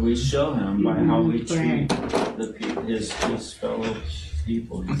 We show Him by how we treat his fellow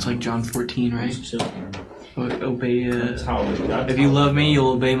people. It's like John 14, right? His children. Obey. That's how If you love me,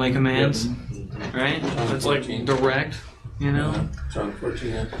 you'll obey my commands. Right? That's like direct. You know. John 14.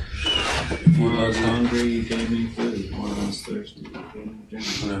 Yeah. When I was hungry, you gave me food. When I was thirsty, you gave me drink.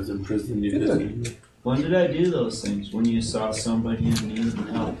 When I was in prison, you did. When did I do those things? When you saw somebody in need and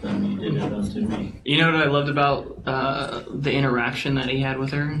helped them, you did it unto me. You know what I loved about the interaction that he had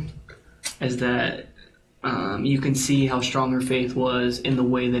with her? Is that you can see how strong her faith was in the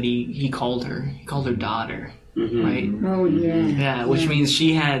way that he called her. He called her daughter, right? Oh, yeah. Yeah, which means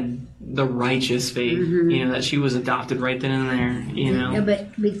she had the righteous faith, you know, that she was adopted right then and there, you know. Yeah,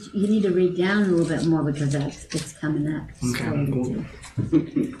 but you need to read down a little bit more because it's coming up. Okay, cool.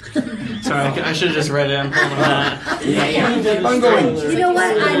 Sorry, I should have just read it. I'm pulling that. I'm going. You know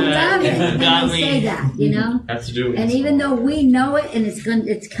what? I love it when Got they me. say that, you know? Have to do it. And even though we know it and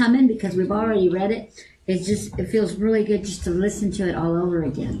it's coming because we've already read it, it feels really good just to listen to it all over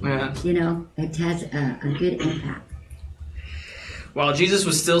again. Yeah. You know, it has a good impact. While Jesus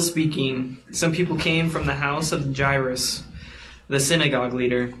was still speaking, some people came from the house of Jairus, the synagogue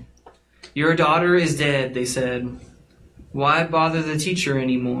leader. "Your daughter is dead," they said. "Why bother the teacher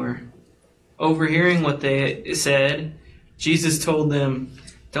anymore?" Overhearing what they said, Jesus told them,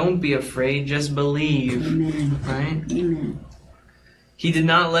 "Don't be afraid, just believe." Amen. Right? Amen. He did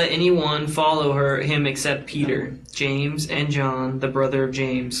not let anyone follow him except Peter, James, and John, the brother of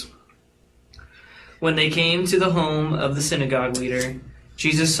James. When they came to the home of the synagogue leader,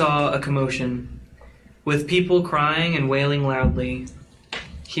 Jesus saw a commotion, with people crying and wailing loudly.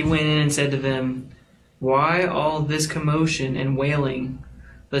 He went in and said to them, "Why all this commotion and wailing?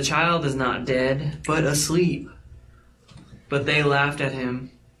 The child is not dead, but asleep." But they laughed at him.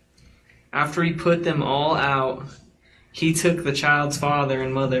 After he put them all out, he took the child's father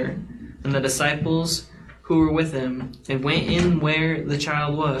and mother and the disciples who were with him and went in where the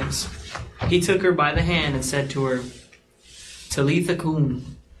child was. He took her by the hand and said to her, "Talitha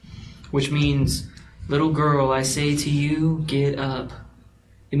kum," which means, "Little girl, I say to you, get up."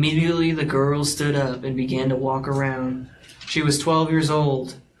 Immediately the girl stood up and began to walk around. She was 12 years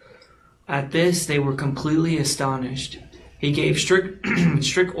old. At this they were completely astonished. He gave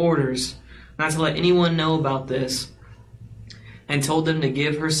strict orders not to let anyone know about this, and told them to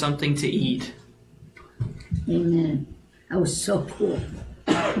give her something to eat. Amen. That was so cool.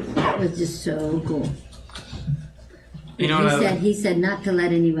 That was just so cool. You know, He said not to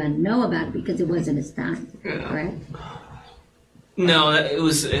let anyone know about it because it wasn't his time. Yeah. Right? No, it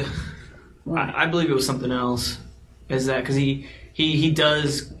was. I believe it was something else. Is that because he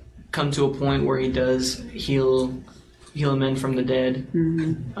does come to a point where he does heal men from the dead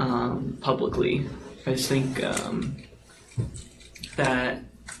publicly. I just think that.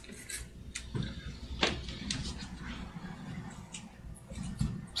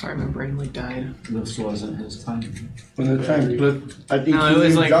 Sorry, my brain died. This wasn't his time. When the time flipped, I think No, he it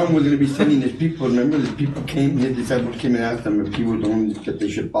was knew like- John was going to be sending his people. Remember, his people came, his disciples came and asked him if he was the one that they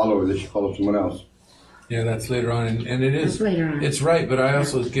should follow or they should follow someone else. Yeah, that's later on, and it is. That's later on. It's right, but I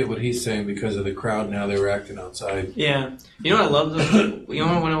also get what he's saying because of the crowd and how they were acting outside. Yeah, you know what I love? You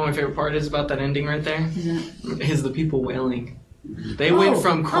know what one of my favorite part is about that ending right there? Is the people wailing. They went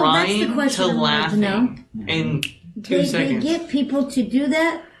from that's the crying question to I wanted to know. laughing in 2 They seconds. get people to do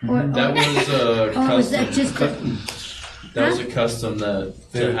that? Or That was a or was that custom. just That was a custom that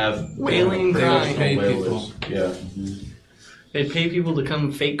to have Wailing and They crying. pay wailers. Yeah. They pay people to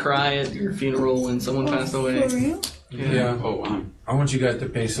come fake cry at your funeral when someone passed away. For real? Yeah. Oh wow. I want you guys to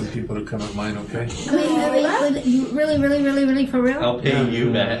pay some people to come at mine, okay? you really for real? I'll pay you,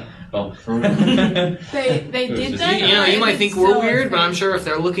 Matt. Oh, for real. They did that. You know, you might It's think we're still weird, but okay. I'm sure if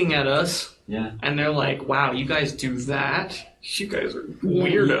they're looking at us Yeah. and they're like, "Wow, you guys do that? You guys are You know,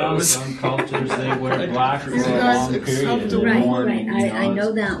 weirdos." some cultures they wear black for You a guys long accept period the of Right, mourning. right. You know, I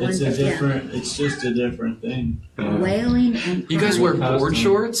know that one, It's a but yeah. different. It's just a different thing. Wailing and You guys wear crying. board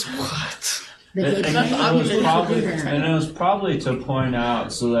shorts? What? But they And pay it was people to probably, do that. and it was probably to point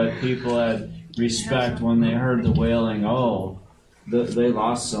out so that people had respect when they heard the wailing. Oh, they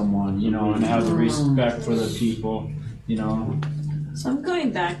lost someone, you know, and have respect for the people, you know. So I'm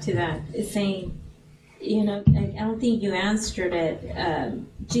going back to that, saying, you know, I don't think you answered it.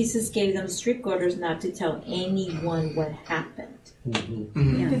 Jesus gave them strict orders not to tell anyone what happened.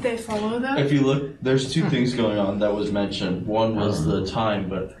 Did they follow that? If you look, there's two things going on that was mentioned. One was the time,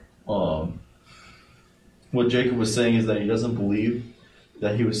 but what Jacob was saying is that he doesn't believe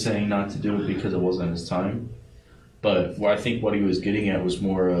that he was saying not to do it because it wasn't his time. But I think what he was getting at was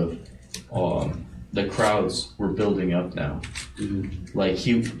more of the crowds were building up now. Like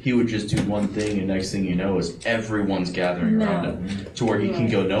he would just do one thing, and next thing you know is everyone's gathering around him to where he can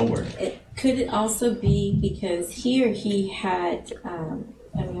go nowhere. Could it also be because here he had,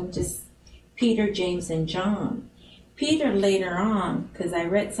 Peter, James, and John. Peter later on, because I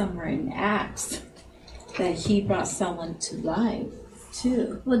read somewhere in Acts that he brought someone to life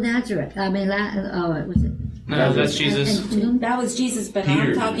too. Well, Nazareth. I mean, was it? No, that's Jesus. That was Jesus, but Peter.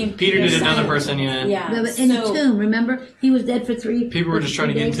 I'm talking. Peter did another Simon. person, yeah. Yeah. But in the tomb, remember? He was dead for 3 People were just trying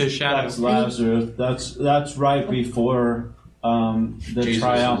to get into his shadow. That's Lazarus. That's right before the Jesus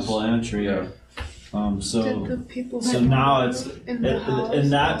triumphal entry. Yeah. So Did the people now it's in the house in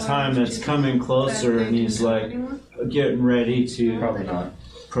that time it's coming closer, and he's like getting ready to Probably not.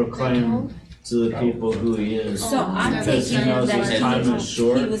 proclaim to the people who he is. So I'm Because he taking knows that his time is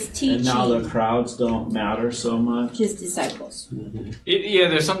short, he was teaching and now the crowds don't matter so much. his disciples. Yeah,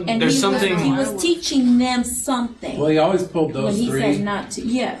 there's some. And There's he something. was teaching them something. Well, he always pulled when those he three. said not to.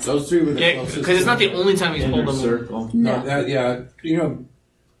 Yes. Those three were the Yeah, closest. because it's not the only time he's pulled Inner them. circle. No.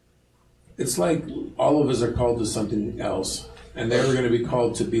 It's like all of us are called to something else, and they were going to be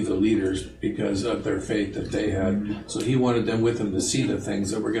called to be the leaders because of their faith that they had. So he wanted them with him to see the things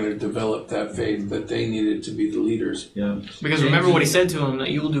that were going to develop that faith that they needed to be the leaders. Yeah. Because remember what he said to him, that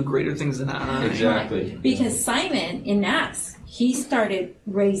you will do greater things than I. Exactly. Because Simon in Acts, he started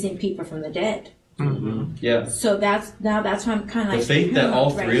raising people from the dead. Yeah. So that's why I'm kind of The like faith that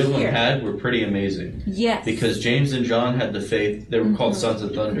all right three of them here. had were pretty amazing. Yes. Because James and John had the faith. They were called sons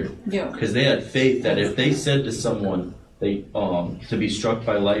of thunder. Yeah. Because they had faith that if they said to someone they to be struck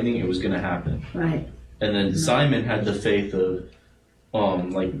by lightning, it was going to happen. Right. And then Simon had the faith of,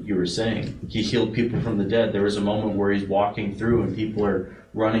 like you were saying, he healed people from the dead. There was a moment where he's walking through and people are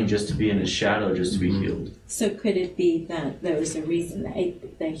running just to be in his shadow, just to be healed. So could it be that there was a reason that he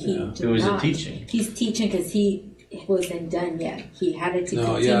did It was a not? teaching. He's teaching because he wasn't done yet. He had to No,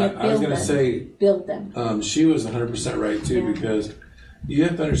 continue yeah, to I was build going to them. say Build them. she was 100% right too, Yeah. because you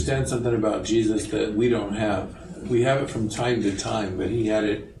have to understand something about Jesus that we don't have. We have it from time to time, but he had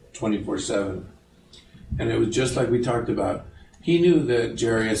it 24/7. And it was just like we talked about. He knew that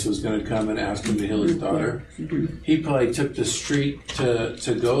Jairus was going to come and ask him to heal his daughter. He probably took the street to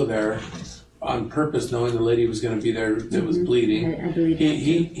go there on purpose, knowing the lady was going to be there that was bleeding. I believe that.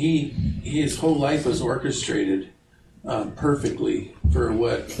 His whole life was orchestrated perfectly for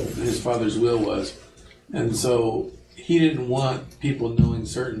what his Father's will was. And so he didn't want people knowing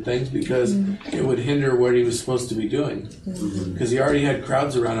certain things because it would hinder what he was supposed to be doing. Because he already had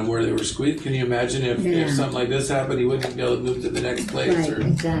crowds around him where they were squeezed. Can you imagine if something like this happened, he wouldn't be able to move to the next place? Right, Or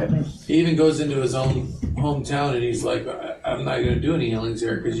exactly. he even goes into his own hometown and he's like, I'm not going to do any healings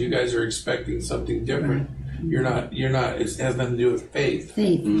here because you guys are expecting something different. You're not, it has nothing to do with faith.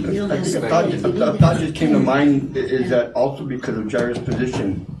 Faith. You don't I have think to a thought, faith. You need a it. thought just came to mind is that also because of Jairus'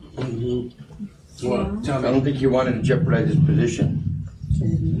 position. Well, tell I me. don't think he wanted to jeopardize his position.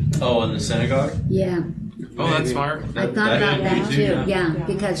 Oh, in the synagogue? Yeah. Oh, that's smart. I thought about that too. Yeah,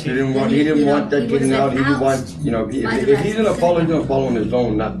 because He didn't want that getting out. He didn't want, if he's gonna follow, he's gonna follow on his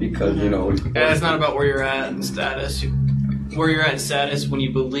own, not because, Yeah, it's not about where you're at in status. Where you're at in status, when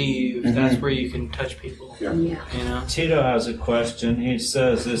you believe, that's where you can touch people. Yeah. You know? Tito has a question. He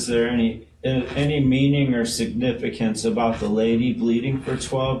says, is there any meaning or significance about the lady bleeding for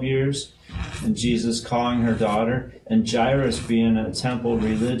 12 years and Jesus calling her daughter, and Jairus being a temple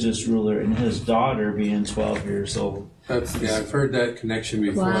religious ruler and his daughter being 12 years old? I've heard that connection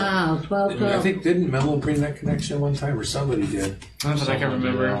before. wow, 12. I think, didn't Melo bring that connection one time, or somebody did? That's what I can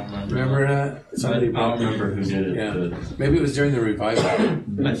remember. Remember that? I Somebody don't remember who did it, Yeah. but Maybe it was during the revival.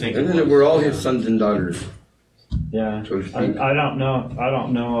 I think Isn't it, we're all his sons and daughters, Yeah. so to speak. I don't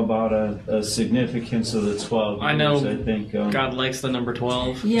know about a significance of the 12 years. I know I think God likes the number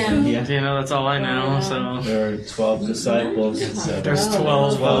 12. Yeah. yeah, You know, that's all I know. So there are 12 disciples. there's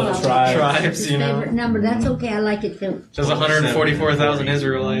 12 tribes, you know. Favorite number. That's okay. I like it too. There's 144,000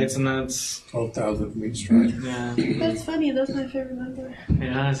 Israelites, and that's 12,000 from each tribe. yeah, That's funny. That's my favorite number.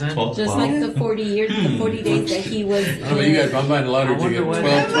 yeah. Is it? 12, Just like the 40 years, the 40 days that he was. I don't know, you guys, I'm buying a lottery I wonder ticket. what-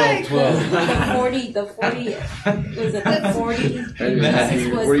 12, 12, 12. The 40, was it the 40? And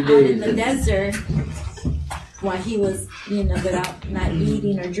Jesus was 40 out in days. the desert while he was, without not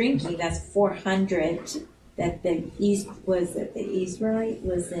eating or drinking. That's 400. That the Israelite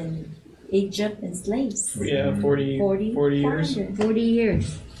was in Egypt and slaves. Yeah, 40 years. 400. 40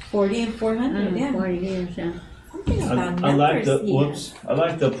 years. 40 and 400, yeah. 40 years, yeah. Something about I like the numbers, I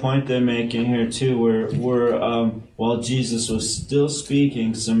like the point they're making here too, where while Jesus was still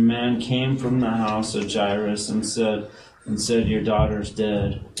speaking, some man came from the house of Jairus and said, and said, "Your daughter's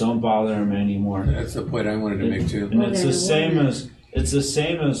dead. Don't bother him anymore." That's the point I wanted to make too. And it's the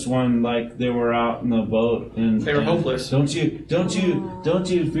same as when like they were out in the boat and They were hopeless. Don't you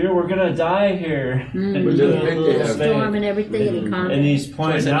fear we're gonna die here? And But you just think they have- Storm and everything and the and he's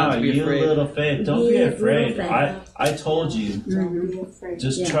pointing Said not out, to be you afraid. little faith, don't Ye be little afraid. faith. I told you. Don't be afraid.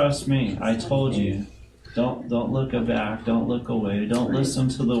 Just Yeah. trust me. I told you. Don't look back. Don't look away. Don't listen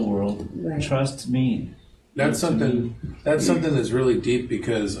to the world. Right. Trust me. That's something that's really deep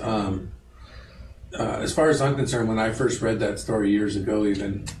because as far as I'm concerned, when I first read that story years ago,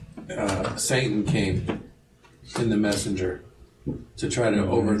 even Satan came in the messenger to try to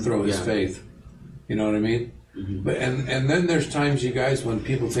overthrow his faith. You know what I mean? But and then there's times, you guys, when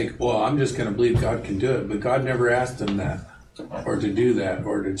people think, well, I'm just going to believe God can do it, but God never asked them that, or to do that,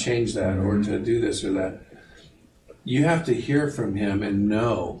 or to change that, or to do this or that. You have to hear from Him and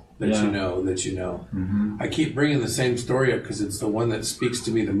know that you know that you know. I keep bringing the same story up because it's the one that speaks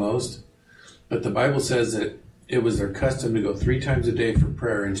to me the most. But the Bible says that it was their custom to go 3 times a day for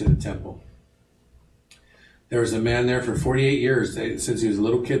prayer into the temple. There was a man there for 48 years. Since he was a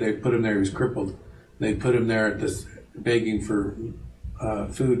little kid, they put him there. He was crippled. They put him there at this, begging for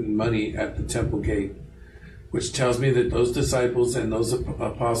food and money at the temple gate, which tells me that those disciples and those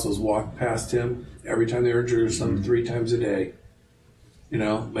apostles walked past him every time they were in Jerusalem 3 times a day. You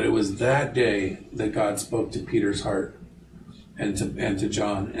know, but it was that day that God spoke to Peter's heart and to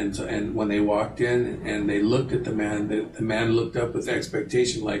John, and when they walked in and they looked at the man looked up with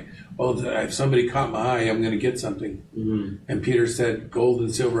expectation, like, oh, if somebody caught my eye, I'm going to get something. And Peter said, gold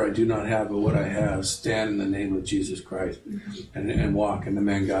and silver I do not have, but what I have, stand in the name of Jesus Christ, and walk. And the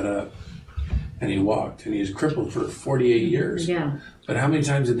man got up and he walked, and he was crippled for 48 years. Yeah. But how many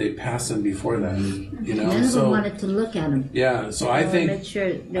times did they pass him before that? You know, None of them wanted to look at him. Yeah, so I think Make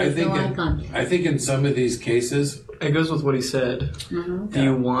sure there's no eye contact. I think in some of these cases, It goes with what he said. Do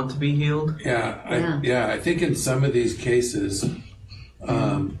you want to be healed? I think in some of these cases,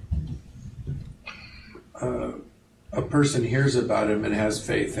 a person hears about him and has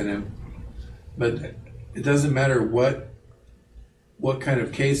faith in him, but it doesn't matter what kind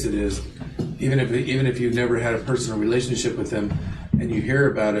of case it is. Even if you've never had a personal relationship with him, and you hear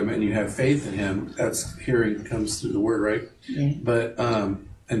about him and you have faith in him, that's hearing comes through the word, right? Yeah. But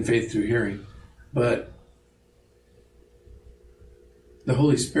and faith through hearing, but the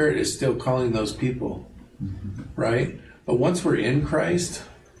Holy Spirit is still calling those people, right? But once we're in Christ,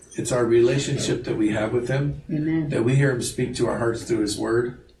 it's our relationship that we have with Him, that we hear Him speak to our hearts through His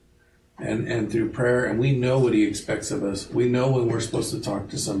Word and through prayer, and we know what He expects of us. We know when we're supposed to talk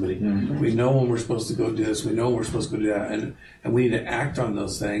to somebody. We know when we're supposed to go do this. We know when we're supposed to go do that. And we need to act on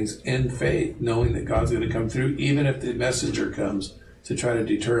those things in faith, knowing that God's going to come through, even if the messenger comes to try to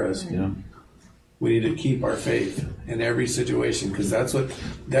deter us. Yeah. We need to keep our faith in every situation, because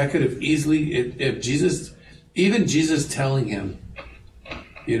that could have easily, if Jesus, even Jesus telling him,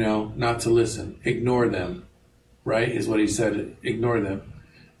 you know, not to listen, ignore them, right, is what He said, ignore them.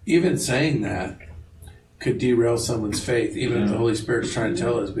 Even saying that could derail someone's faith, even if the Holy Spirit's trying to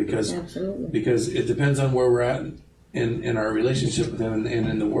tell us, because it depends on where we're at in our relationship with Him and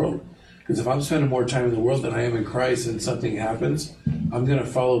in the world. Because if I'm spending more time in the world than I am in Christ and something happens, I'm going to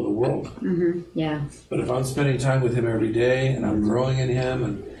follow the world. Yeah. But if I'm spending time with Him every day and I'm growing in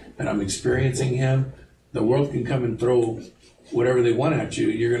Him and I'm experiencing Him, the world can come and throw whatever they want at you.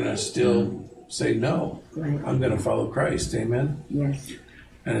 You're going to still say, no, I'm going to follow Christ. Amen? Yes.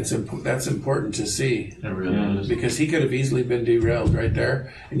 And that's important to see. It really is. Because he could have easily been derailed right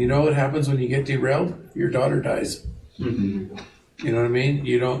there. And you know what happens when you get derailed? Your daughter dies. You know what I mean?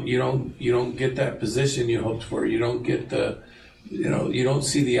 You don't get that position you hoped for. You don't get you don't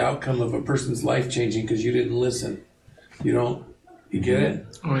see the outcome of a person's life changing because you didn't listen. You get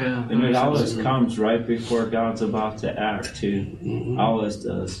it? Oh yeah. And it always comes right before God's about to act too. Always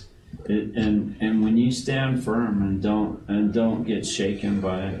does. And when you stand firm and don't get shaken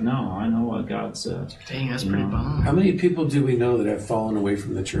by it, no, I know what God says. Dang, that's pretty bomb. How many people do we know that have fallen away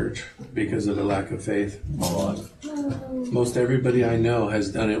from the church because of a lack of faith? A lot. Most everybody I know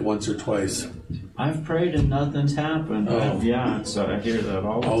has done it once or twice. I've prayed and nothing's happened. Oh. Yeah, so I hear that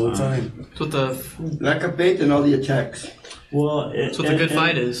all the time. That's what the Lack of faith and all the attacks. Well, that's what the good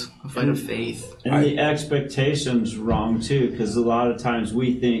fight is. A fight of faith. And the expectation's wrong too, because a lot of times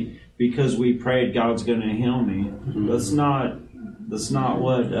we think because we prayed God's going to heal me. That's not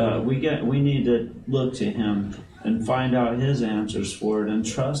what we get. We need to look to Him and find out His answers for it and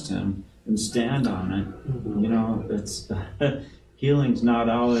trust Him and stand on it. You know, it's healing's not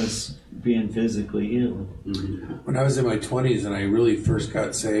always being physically healed. When I was in my 20s and I really first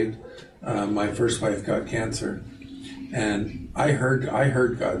got saved, my first wife got cancer. And I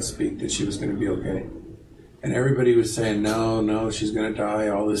heard God speak that she was going to be okay. And everybody was saying, no, she's going to die,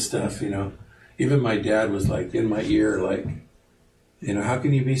 all this stuff, Even my dad was like in my ear, like, how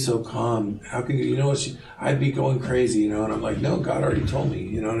can you be so calm? How can you, I'd be going crazy, and I'm like, no, God already told me,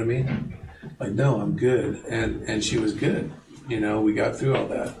 you know what I mean? Like, no, I'm good. And she was good. We got through all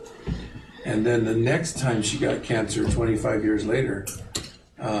that. And then the next time she got cancer 25 years later,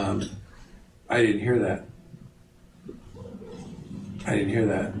 I didn't hear that.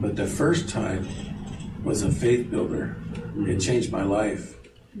 But the first time was a faith builder. It changed my life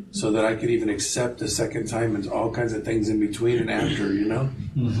so that I could even accept the second time and all kinds of things in between and after,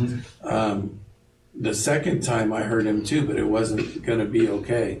 The second time I heard him too, but it wasn't going to be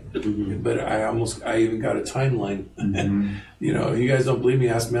okay. But I even got a timeline. You guys don't believe me,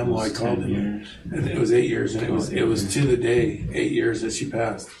 ask Memo. I called him. And it was 8 years, and it was to the day 8 years that she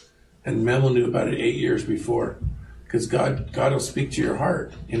passed. And Memo knew about it 8 years before. Because God will speak to your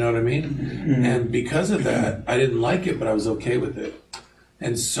heart, you know what I mean? And because of that, I didn't like it, but I was okay with it.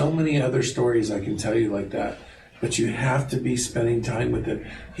 And so many other stories I can tell you like that. But you have to be spending time with it.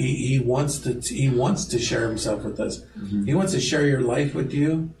 He wants to share himself with us. He wants to share your life with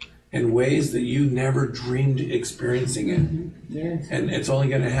you in ways that you never dreamed experiencing it. Yes. And it's only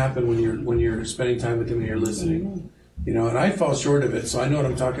going to happen when you're spending time with him and you're listening. And I fall short of it, so I know what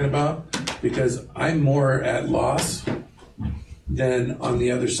I'm talking about, because I'm more at loss than on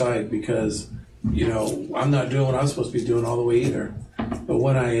the other side, because, I'm not doing what I'm supposed to be doing all the way either. But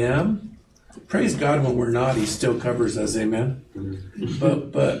when I am, praise God, when we're not, he still covers us, amen?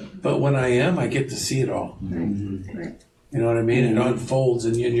 But when I am, I get to see it all. You know what I mean? It unfolds,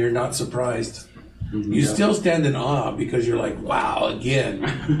 and you're not surprised. You still stand in awe because you're like, wow, again,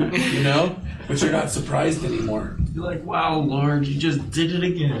 but you're not surprised anymore. You're like, wow, Lord, you just did it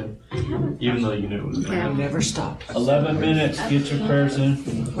again. Even though you knew it was going to never stop. 11 minutes, get your prayers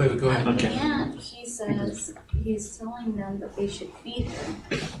in. Wait, go ahead. At the end, he says he's telling them that they should feed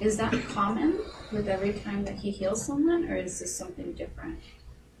her. Is that common with every time that he heals someone, or is this something different?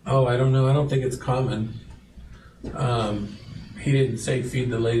 Oh, I don't know. I don't think it's common. He didn't say feed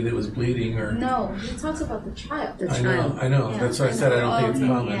the lady that was bleeding, or No, he talks about the child. I know. Yeah. That's why I said I don't think it's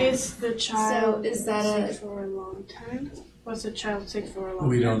common. Is the child So is that sick for a long time? Was the child sick for a long time?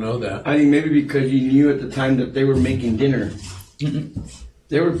 We don't know that. I think maybe because he knew at the time that they were making dinner.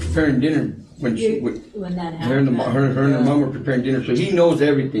 They were preparing dinner when that her and the mom were preparing dinner. So he knows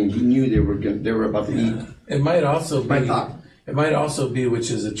everything. He knew they were about to eat. It might also be. My thought. It might also be,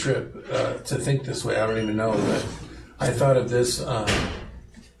 which is a trip to think this way. I don't even know, but I thought of this a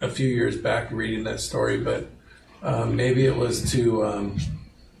few years back reading that story. But maybe it was to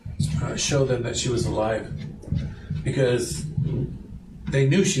show them that she was alive, because they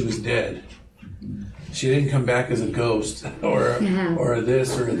knew she was dead. She didn't come back as a ghost or a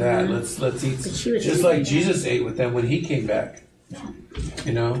this or that. Let's eat. Just like Jesus ate with them when he came back.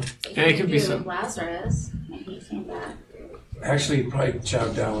 Yeah, it could be with some. Lazarus, and he came back. Actually, he probably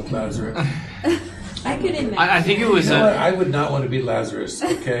chowed down with Lazarus. I could imagine. I think it was. You know what? I would not want to be Lazarus.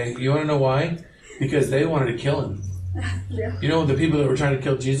 Okay, you want to know why? Because they wanted to kill him. You know the people that were trying to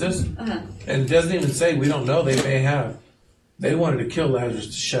kill Jesus, and it doesn't even say. We don't know. They may have. They wanted to kill Lazarus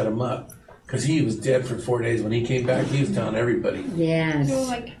to shut him up, because he was dead for 4 days. When he came back, he was telling everybody. Yes. They were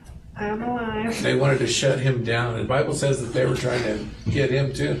like, I'm alive. They wanted to shut him down, and the Bible says that they were trying to get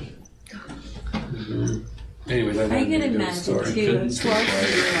him too. Anyways, I can imagine too, a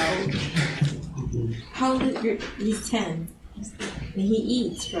 12-year-old. How old is he's 10. And he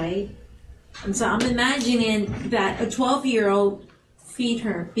eats, right? And so I'm imagining that a 12-year-old feed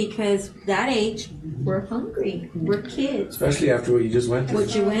her, because that age we're hungry, we're kids. Especially after what you just went through.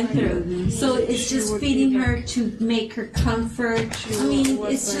 What you went through. So it's just feeding her to make her comfort. I mean,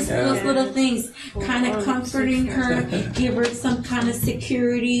 it's just those little things, kind of comforting her, give her some kind of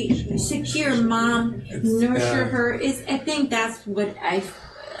security, secure mom, nurture her. I think that's what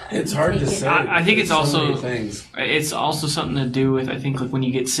It's hard to say. I think it's So also many things. it's also something to do with, I think, like when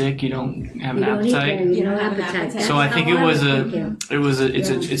you get sick, you don't have an You don't eat appetite. very- You don't have an appetite. So I think That's it how was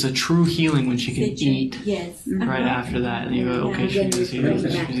thinking. it's a true healing when she can eat Yes. right after that, and you go, okay, she can see Yeah.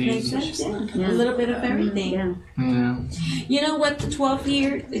 it. She can Makes see sense, it. yeah. A little bit of everything. Yeah. Yeah. You know what? The 12th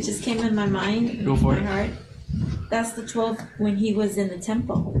year, it just came in my mind. Go for my it. heart. That's the 12th when he was in the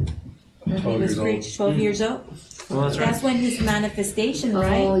temple. When he 12 was years old. preached, 12 years old. Well, that's right. That's when his manifestation, Oh,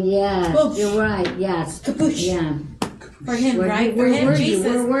 right? yes. Boom. You're right. Yes. Kapoosh. Yeah. For him, Where, right? where For him, were Jesus. you?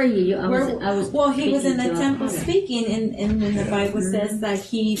 Where were you? Well, he was in the speaking to temple Apollo. speaking, and then the Bible says that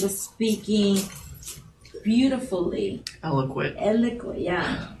he was speaking beautifully. Eloquent. Eloquent,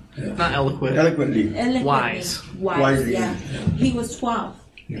 yeah. Not eloquent. Eloquently. Wise. Wisely. Yeah. He was 12.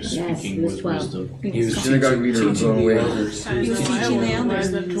 Yes, he was 12. He was Synagogue leader was teaching going the away. elders. He was teaching the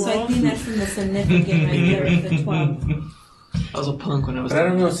elders. than So I think that's from the significant right there of the 12. I was a punk when I was. But I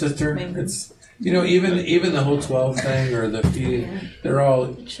don't know, sister. It's even the whole 12 thing or the feeding, they're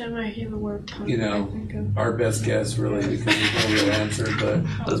all Should I hear the word punk? our best guess really because there's no real answer. But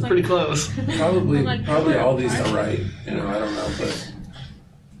That was pretty close. probably all these are right. I don't know, but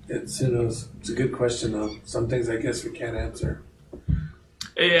it's it's a good question though. Some things I guess we can't answer.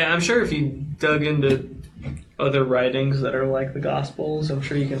 Yeah, I'm sure if you dug into other writings that are like the Gospels, I'm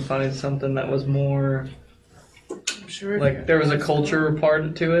sure you can find something that was more I'm sure. like there was a culture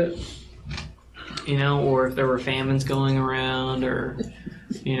part to it, or if there were famines going around, or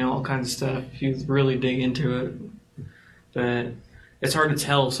all kinds of stuff. If you really dig into it, but it's hard to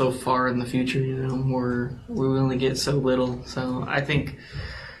tell so far in the future. We only get so little. So I think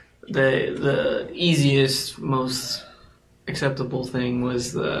the easiest, most acceptable thing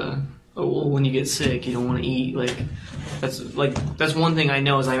was when you get sick, you don't want to eat. That's one thing I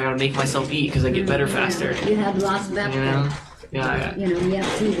know is I gotta make myself eat because I get better faster. You have lots of appetite. Yeah. You have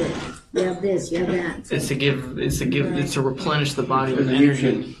fever. You have this. You have that. It's to replenish the body with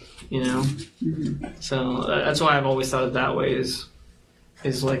energy. So that's why I've always thought it that way is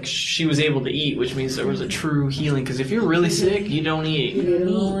like she was able to eat, which means there was a true healing. Because if you're really sick, you don't eat. You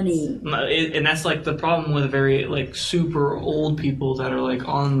don't eat. And that's like the problem with very super old people that are like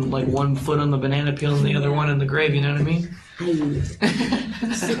on one foot on the banana peel and the other one in the grave. You know what I mean? I eat.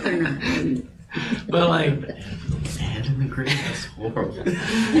 Sick or not, I eat. But Head in the grave, that's horrible.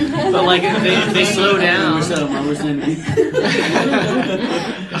 but they slow down. I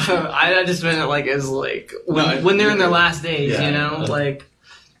just meant it as when they're in their last days, they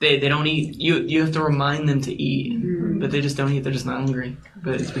don't eat. You have to remind them to eat, but they just don't eat. They're just not hungry.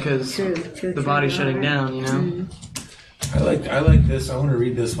 But it's because the body's shutting down. I like this. I want to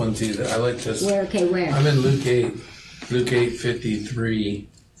read this one to you. I like this. Where? I'm in Luke 8, 53,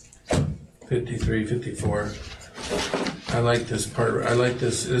 54. I like this part. I like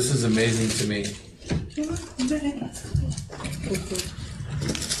this. This is amazing to me.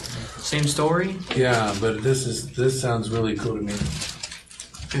 Same story? Yeah, but this sounds really cool to me.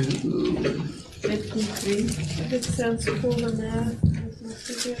 53. It sounds cool to math. Must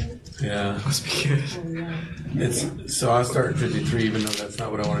be good. Yeah. Must be good. So I'll start at 53, even though that's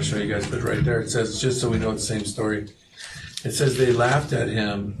not what I want to show you guys. But right there it says, just so we know it's the same story. It says they laughed at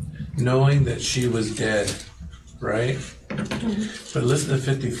him, knowing that she was dead. Right? But listen to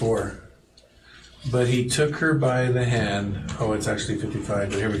 54. But he took her by the hand. Oh, it's actually 55,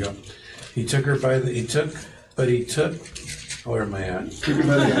 but here we go. He took her by the, where am I at? But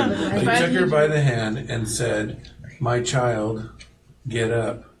he took her by the hand and said, "My child, get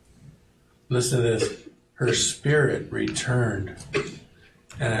up." Listen to this. Her spirit returned,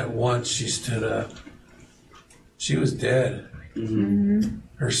 and at once she stood up. She was dead. Mm-hmm.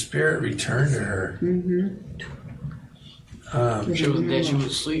 Her spirit returned to her. Mm-hmm. She wasn't dead, she was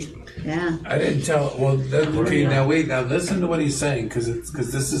asleep. Yeah. I didn't tell. Well, okay. Now wait. Now listen to what he's saying, because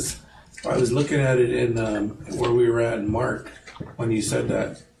this is. I was looking at it in where we were at in Mark when you said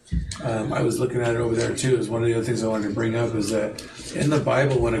that. I was looking at it over there too. Is one of the other things I wanted to bring up is that in the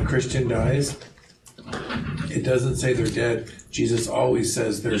Bible, when a Christian dies, it doesn't say they're dead. Jesus always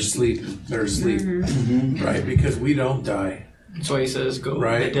says they're asleep. They're asleep, Mm-hmm. right? Because we don't die. That's why he says, "Go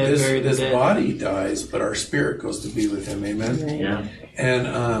right." The dead, bury the this dead. body dies, but our spirit goes to be with him. Amen. Right. Yeah.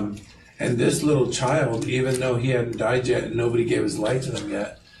 And this little child, even though he hadn't died yet and nobody gave his life to them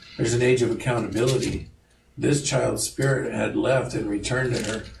yet, there's an age of accountability. This child's spirit had left and returned to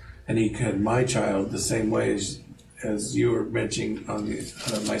her, and he had my child the same way as you were mentioning on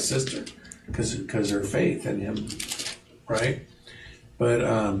my sister, because her faith in him, right? But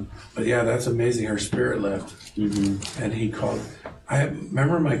yeah, that's amazing. Her spirit left. Mm-hmm. And he called. I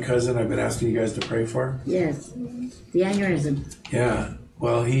remember my cousin I've been asking you guys to pray for. Yes. The aneurysm. Yeah.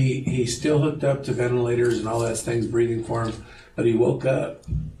 Well, he's still hooked up to ventilators and all that thing's breathing for him, but he woke up,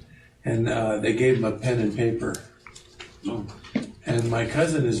 and they gave him a pen and paper. Oh. And my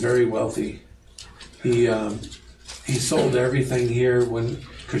cousin is very wealthy. He sold everything here when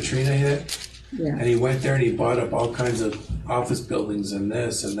Katrina hit, and he went there and he bought up all kinds of office buildings and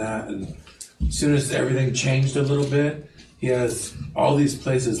this and that. And as soon as everything changed a little bit, he has all these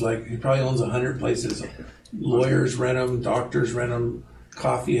places. Like he probably owns 100 places. Lawyers rent them, doctors rent them,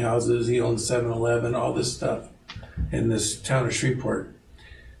 coffee houses. He owns 7-Eleven, all this stuff in this town of Shreveport.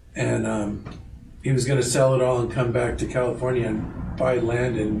 And he was going to sell it all and come back to California and buy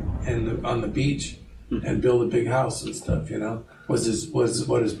land and on the beach and build a big house and stuff, Well,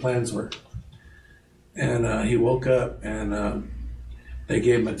 what his plans were. And he woke up and they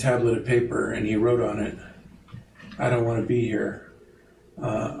gave him a tablet of paper and he wrote on it, "I don't want to be here.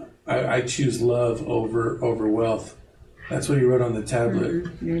 I choose love over wealth." That's what he wrote on the tablet.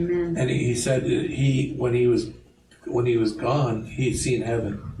 Amen. And he said that when he was gone, he'd seen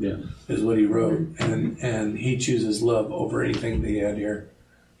heaven. Yeah. Is what he wrote, and he chooses love over anything that he had here.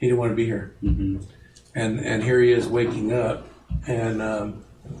 He didn't want to be here, and here he is waking up, and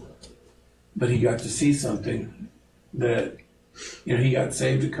but he got to see something that, he got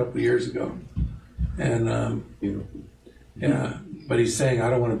saved a couple of years ago, and yeah. But he's saying, "I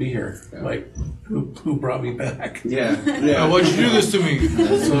don't want to be here." Yeah. Like, who brought me back? Yeah. Why'd you do this to me?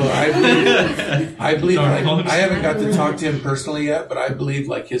 So I believe like, I haven't got to talk to him personally yet, but I believe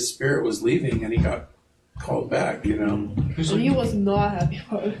like his spirit was leaving and he got called back. So he was not happy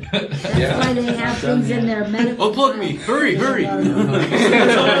about it. Yeah. That's why they have things in their medical. Unplug me! Hurry!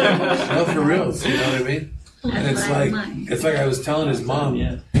 No, for reals. You know what I mean? And it's like I was telling his mom.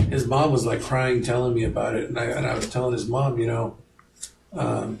 His mom was like crying, telling me about it, and I was telling his mom,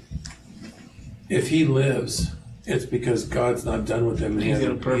 if he lives, it's because God's not done with him, and he has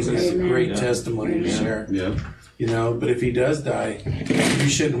a great testimony to share. Yeah. But if he does die, you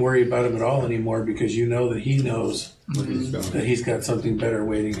shouldn't worry about him at all anymore, because you know that he knows that he's got something better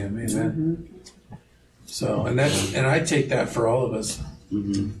waiting him. Amen. So, and I take that for all of us.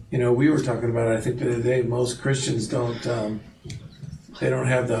 We were talking about it, I think the other day. Most Christians don't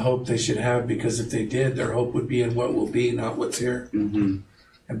have the hope they should have, because if they did, their hope would be in what will be, not what's here.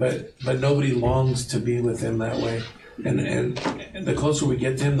 But nobody longs to be with him that way. And the closer we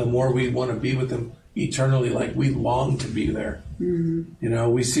get to him, the more we want to be with him eternally. Like, we long to be there.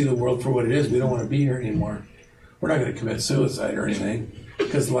 We see the world for what it is. We don't want to be here anymore. We're not going to commit suicide or anything,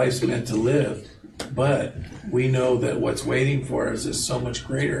 because life's meant to live. But we know that what's waiting for us is so much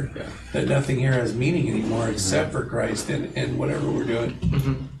greater, that nothing here has meaning anymore except for Christ and whatever we're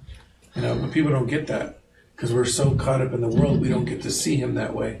doing. But people don't get that, because we're so caught up in the world, we don't get to see him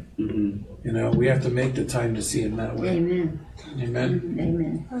that way. We have to make the time to see him that way. Amen.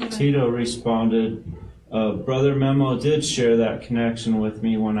 Amen. Tito responded, Brother Memo did share that connection with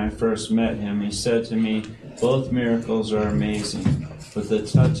me when I first met him. He said to me, "Both miracles are amazing, but the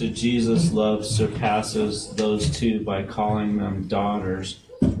touch of Jesus' love surpasses those two by calling them daughters.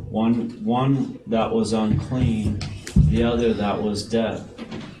 One that was unclean, the other that was dead.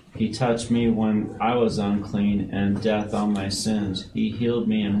 He touched me when I was unclean and death on my sins. He healed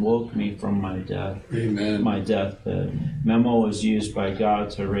me and woke me from my death. Amen. My deathbed. Memo was used by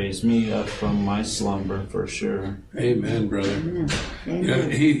God to raise me up from my slumber for sure." Amen, brother. Amen.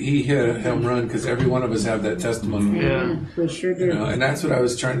 He hit a home run, because every one of us have that testimony. Yeah. We sure do. And that's what I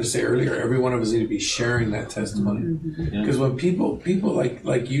was trying to say earlier. Every one of us need to be sharing that testimony, because when people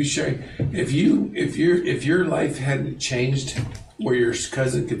like you sharing, if your life hadn't changed where your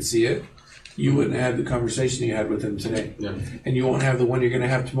cousin could see it, you wouldn't have the conversation you had with him today, and you won't have the one you're going to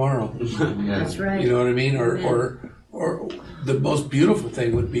have tomorrow. That's right. You know what I mean? Or the most beautiful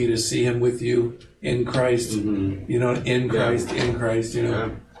thing would be to see him with you in Christ. In Christ.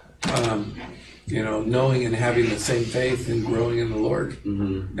 Knowing and having the same faith and growing in the Lord,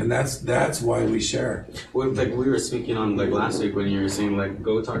 and that's why we share. Well, like we were speaking on last week when you were saying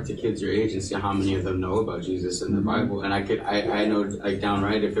go talk to kids your age and see how many of them know about Jesus and the Bible. And I know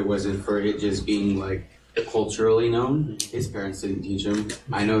downright, if it wasn't for it just being culturally known, his parents didn't teach him.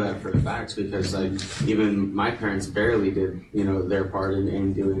 I know that for a fact, because even my parents barely did their part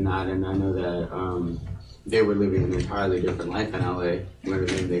in doing that, and I know that they were living an entirely different life in LA when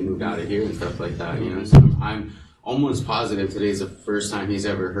they moved out of here and stuff like that. So I'm almost positive today's the first time he's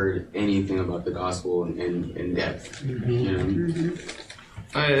ever heard anything about the gospel in depth.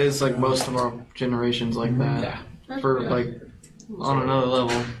 It's like most of our generations like that. For on another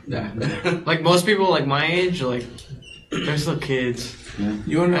level. Like most people my age, they're still kids.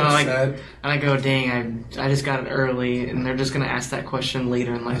 You want to know what's sad? And I go, dang, I just got it early, and they're just going to ask that question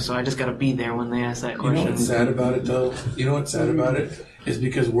later in life, so I just got to be there when they ask that question. You know what's sad about it, though? You know what's sad about it? Is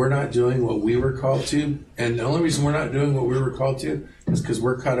because we're not doing what we were called to, and the only reason we're not doing what we were called to is because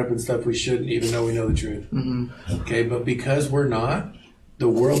we're caught up in stuff we shouldn't, even though we know the truth. Okay, but because we're not, the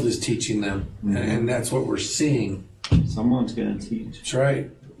world is teaching them, and that's what we're seeing. Someone's going to teach. That's right.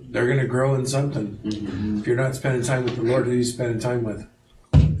 They're going to grow in something. If you're not spending time with the Lord, who are you spending time with?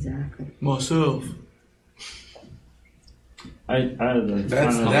 Exactly. Myself.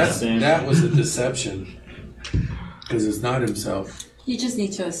 That was a deception, because it's not himself. You just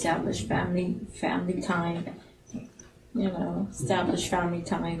need to establish family time. Establish family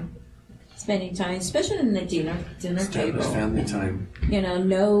time. spending time, especially in the dinner Establish table. family time. You know,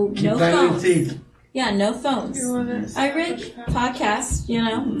 no Keep planting phones. seeds. Yeah, no phones. You love it. I read podcasts, you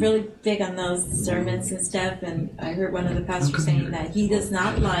know, really big on those sermons and stuff, and I heard one of the pastors saying that he does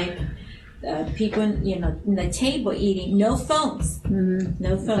not like people, in the table eating, no phones. Mm-hmm.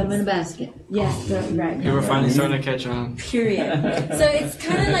 No Put them in a phones. basket. Yes, right. People are finally starting to catch on. Period. So it's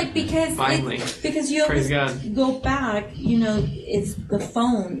kind of like Finally. because you Praise always God. go back, it's the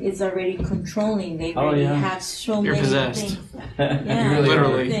phone is already controlling. They Oh, already yeah. have so You're many possessed. things. You Yeah, really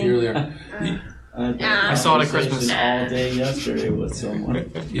Literally. are. You really are. I saw it at Christmas. All day yesterday with someone.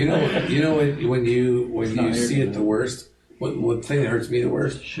 You know when you not see here it the worst. What thing that hurts me the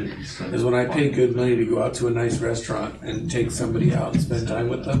worst is when I pay good money to go out to a nice restaurant and take somebody out and spend time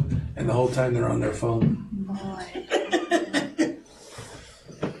with them, and the whole time they're on their phone.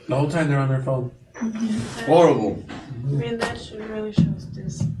 The whole time they're on their phone. Horrible. I mean, that really shows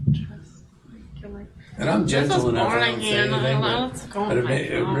distrust. Like, you're like, And I'm gentle this was enough. I born don't say again. anything, Let's go. but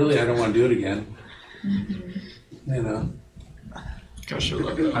really, I don't want to do it again. You know. Gosh,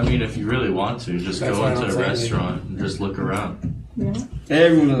 I mean, if you really want to, just That's go why I into don't a say restaurant and just look around.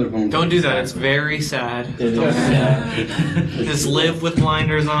 Everyone on their phone. don't do that. It's very sad. It is sad. Just live with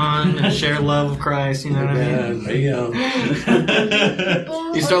blinders on and share love of Christ. You know what I mean? Yeah, there you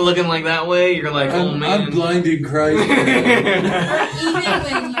go. You start looking like that way, you're like, oh I'm man. blind in Christ. Or even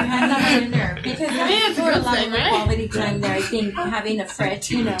when you're having dinner, because it's a for a good lot thing, of the right? quality time there, I think having a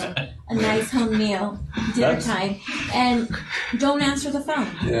fresh, a nice home meal, dinner That's- time, and don't answer the phone.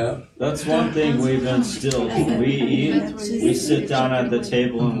 Yeah. That's one thing we've instilled. When we eat, we sit down at the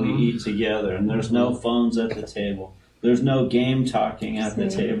table and we eat together, and there's no phones at the table. There's no game talking at the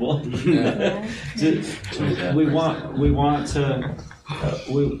table. we want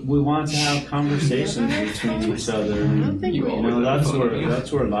to have conversations between each other. And,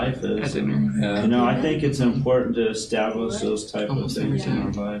 that's where life is. And, I think it's important to establish those type of things in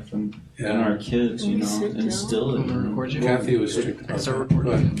our life and our kids. Instill it. in them. Kathy was strict about that.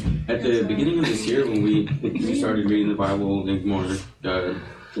 Go ahead. At the beginning of this year, when we started reading the Bible like more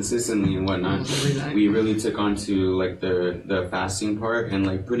consistently and whatnot, we really took on to like the fasting part and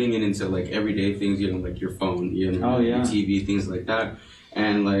like putting it into like everyday things, like your phone, your TV, things like that.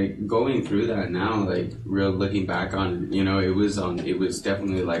 And like going through that now, like real looking back on, it was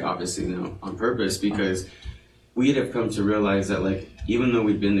definitely like obviously on purpose, because we'd have come to realize that like even though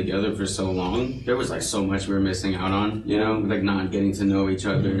we'd been together for so long, there was like so much we were missing out on, like not getting to know each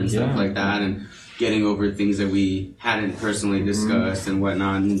other and stuff like that, and getting over things that we hadn't personally discussed and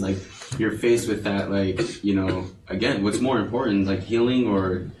whatnot. And like you're faced with that, like, again, what's more important, like healing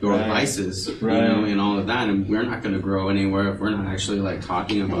or vices, and all of that. And we're not going to grow anywhere if we're not actually like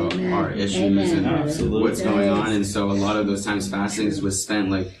talking about our issues and what's going on. And so a lot of those times fasting was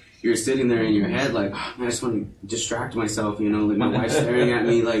spent like, you're sitting there in your head like, oh, I just want to distract myself, like my wife's staring at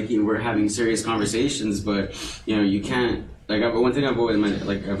me, like we're having serious conversations, but you can't. Like one thing I've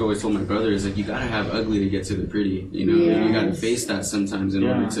always told my brother is like you gotta have ugly to get to the pretty, Like, you gotta face that sometimes in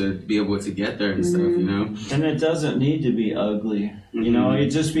order to be able to get there and stuff, And it doesn't need to be ugly, It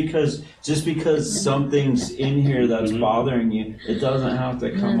just because something's in here that's bothering you, it doesn't have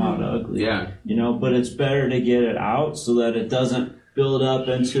to come out ugly. But it's better to get it out so that it doesn't build up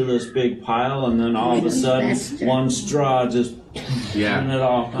into this big pile, and then all of a sudden one straw just turn it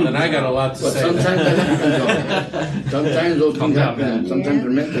off. And I got a lot to But say. sometimes that happens. Sometimes those things happen. Sometimes they're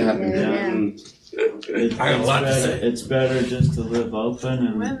meant to happen. I got a lot to say. It's better just to live open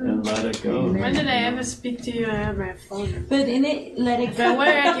and let it go. When did I ever speak to you? I had my phone. But in it, let it If I go. were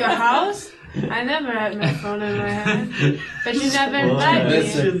at your house, I never had my phone in my hand. But you never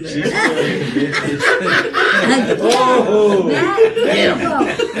invited me.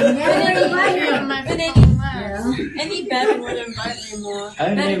 Any better would invite me more. I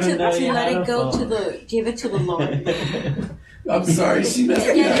didn't Better even know to you let had it a go phone. give it to the Lord. I'm sorry, she messed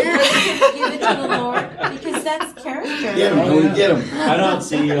Give me up. it to the Lord, because that's character. Get them, Tony, get them. I don't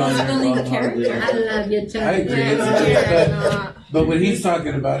see you on your Building phone. character. I love you, Tony. I agree. But what he's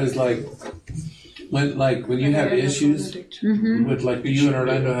talking about is like when you have issues with like you and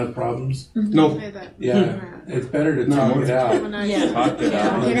Orlando have problems. No. Yeah, it's better to talk it out. Yeah. Talk it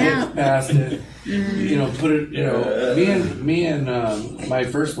out. Get out. Get past it. Put it. Me and my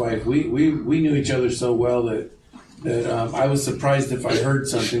first wife, we knew each other so well that I was surprised if I heard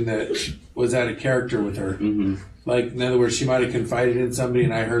something that was out of character with her. Like, in other words, she might have confided in somebody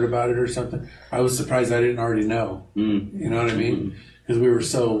and I heard about it or something. I was surprised I didn't already know. You know what I mean? Because we were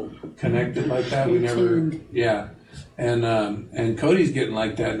so connected like that. We never, And Cody's getting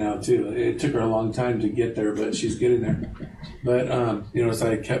like that now too. It took her a long time to get there, but she's getting there. But so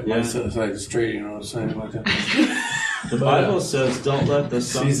I kept my side straight. You know what I'm saying? Like that. The Bible says, "Don't let the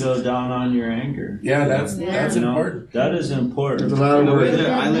sun go down on your anger." Yeah, that's important. That is important. There's a lot of The way words.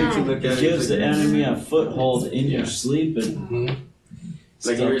 that I like to look at It it gives is the enemy a foothold in your sleep, and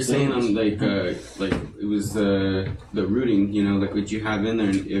like you were saying, like it was the rooting, like what you have in there.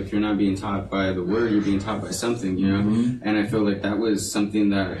 And if you're not being taught by the word, you're being taught by something, And I feel like that was something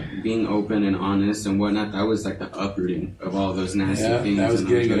that being open and honest and whatnot, that was like the uprooting of all those nasty things. That was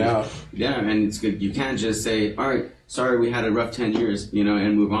getting it out. Yeah, and it's good. You can't just say, all right, sorry, we had a rough 10 years,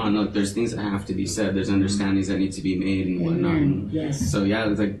 and move on. Look, there's things that have to be said. There's understandings that need to be made and whatnot. Yes. So yeah,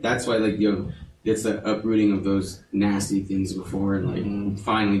 it's like that's why it's the uprooting of those nasty things before, and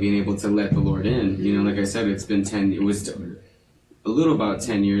finally being able to let the Lord in. Like I said, it was a little about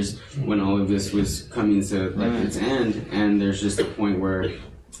 10 years when all of this was coming to its end, and there's just a point where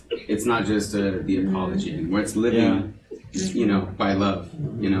it's not just the apology, where it's living, by love,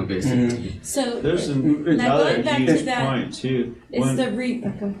 basically. So there's now another going back to huge that, point too. it's the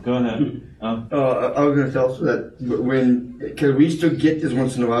Go ahead. I was going to say also that because we still get this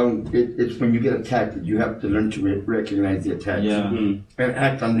once in a while, it's when you get attacked that you have to learn to recognize the attacks and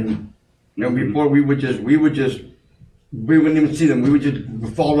act on them. Before we wouldn't even see them. We would just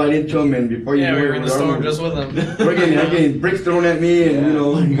fall right into them, and before you know we were in the storm just with them. We're getting bricks thrown at me, and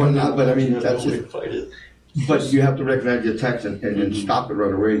and whatnot. But I mean, that's just. But you have to recognize the attacks and stop it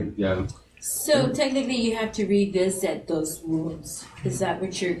right away. Yeah. So technically, you have to revisit those wounds. Is that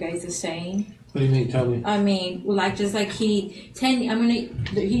what your guys are saying? What do you mean? Tell me. I mean, just like he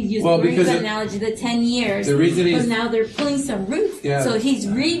used because the analogy, the 10 years. The reason but now they're pulling some roots. Yeah. So he's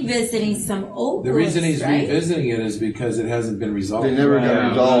revisiting some old. The reason he's right? revisiting it is because it hasn't been resolved. They never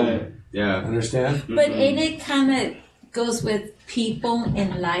got resolved. Yeah. Understand? But it kind of goes with people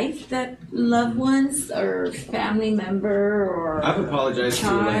in life, that loved ones or family member or I've apologized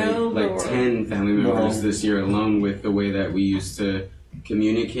to like 10 family members this year alone with the way that we used to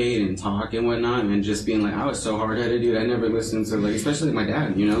communicate and talk and whatnot, and just being like, I was so hard-headed, dude. I never listened to, especially my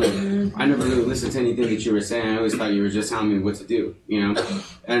dad, I never really listened to anything that you were saying. I always thought you were just telling me what to do,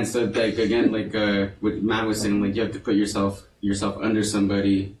 And so, again, what Matt was saying, you have to put yourself under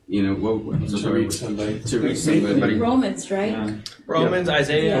somebody, to reach somebody. Romans, right? Romans,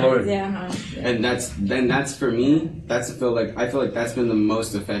 Isaiah. And that's for me. I feel like that's been the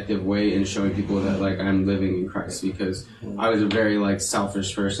most effective way in showing people that I'm living in Christ, because I was a very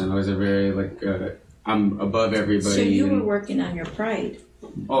selfish person. I was a very I'm above everybody. So you were working on your pride.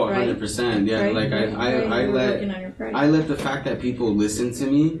 Oh, 100%. Yeah, right? I let the fact that people listen to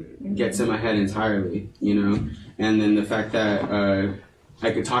me get to my head entirely, and then the fact that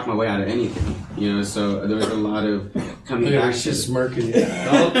I could talk my way out of anything, so there was a lot of coming back to smirking.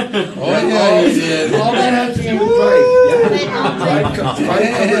 All that has to do with pride.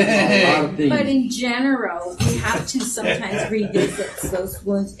 But in general, we have to sometimes revisit those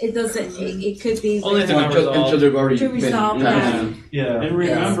wounds. It doesn't. It could be only until they've already to resolve that. Yeah, and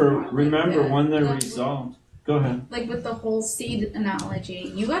remember when they're resolved. Go ahead. Like with the whole seed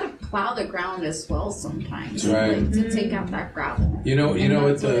analogy, you got to plow the ground as well sometimes, right? To take out that gravel. I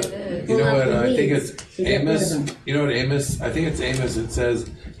think it's Amos. You know what Amos? I think it's Amos. It says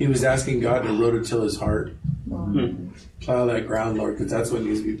he was asking God to rototill his heart, plow that ground, Lord, because that's what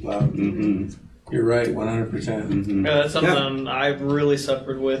needs to be plowed. You're right, 100%. Yeah, that's something I've really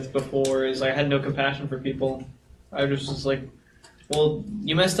suffered with before. Is I had no compassion for people. I was just like, well,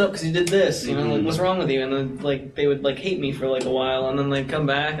 you messed up because you did this, what's wrong with you? And then, they would, hate me for, a while, and then they'd come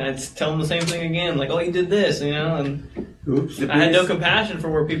back, and I'd tell them the same thing again, oh, you did this, and Oops, I had no compassion for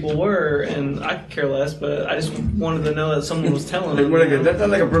where people were, and I could care less, but I just wanted to know that someone was telling them. That's not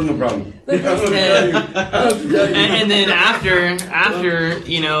like a personal problem. And then after, I want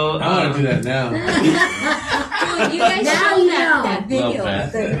to do that now. You guys showed that video,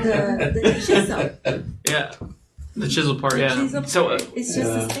 the chisel. Yeah. The chisel part, Chisel So, part. It's just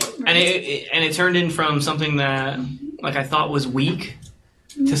the same, right? and it turned in from something that I thought was weak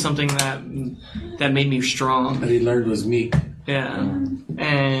to something that made me strong. That he learned was meek. Yeah,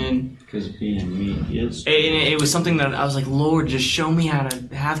 and because being meek is. It was something that I was like, Lord, just show me how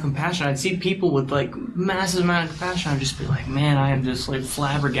to have compassion. I'd see people with massive amount of compassion. I'd just be like, man, I am just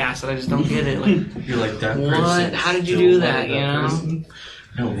flabbergasted. I just don't get it. You're like that. What? How did you do that? Person.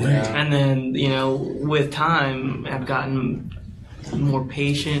 No way. And then, with time, I've gotten more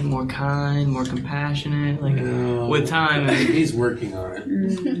patient, more kind, more compassionate. With time, he's working on it.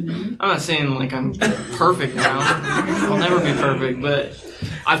 I'm not saying I'm perfect now. I'll never be perfect, but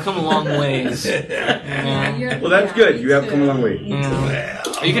I've come a long ways. Well, that's good. You have come a long way.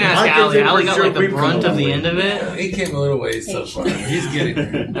 You can ask I can Allie. say for Allie got sure like the we've come brunt a of the long end of it. He came a little ways so far. He's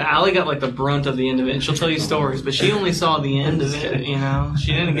getting there. Allie got like the brunt of the end of it, and she'll tell you stories, but she only saw the end of it. You know,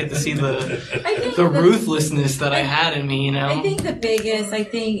 she didn't get to see the ruthlessness that I had in me. You know, I think the biggest,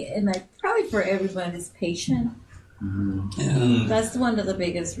 and like probably for everyone, is patient. Yeah. That's one of the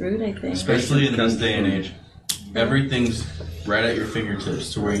biggest root, I think. Especially in this day and age. Everything's right at your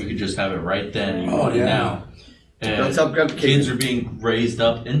fingertips to where you can just have it right then and you want it now. And kids are being raised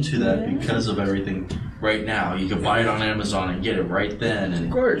up into that because of everything right now. You can buy it on Amazon and get it right then. And,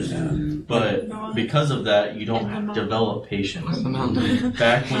 of course. But because of that, you don't develop patience.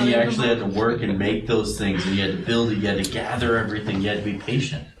 Back when you actually had to work and make those things and you had to build it, you had to gather everything, you had to be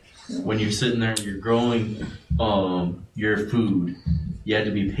patient. When you're sitting there and you're growing your food, you had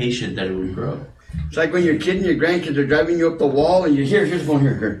to be patient that it would grow. It's like when your kid and your grandkids are driving you up the wall and here's one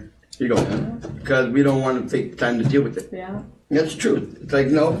here. Here you go. Because we don't want to take time to deal with it. Yeah. That's true. It's like,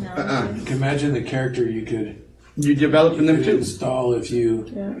 no. You can imagine the character you develop in them too. Install if you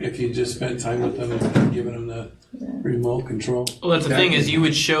just spent time with them and given them the remote control. Well, that's the thing is you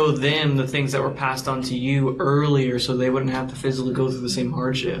would show them the things that were passed on to you earlier, so they wouldn't have to physically go through the same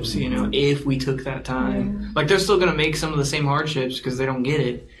hardships. You know, if we took that time, like they're still going to make some of the same hardships because they don't get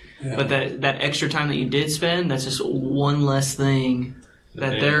it. Yeah. But that extra time that you did spend, that's just one less thing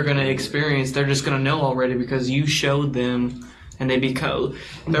that they're going to experience. They're just going to know already because you showed them, and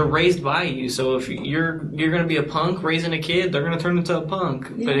they're raised by you. So if you're going to be a punk raising a kid, they're going to turn into a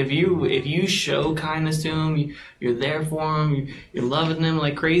punk. Yeah. But if you show kindness to them, you're there for them, you're loving them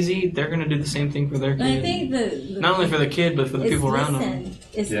like crazy, they're going to do the same thing for their kid. I think not only for the kid, but for the people around them.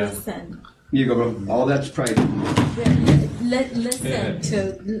 Listen. You go, bro. All that's pride.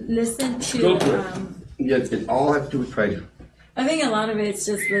 Listen to. Yes, it all has to do with pride. I think a lot of it's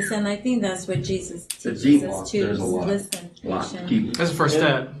just listen. I think that's what Jesus teaches us too. There's a lot. Listen. That's the first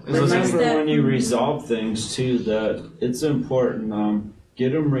step. Remember when you resolve things too, that it's important.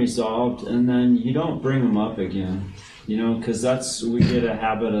 Get them resolved, and then you don't bring them up again. You know, because we get a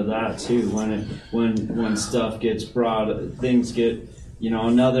habit of that too. When stuff gets brought, things get. You know,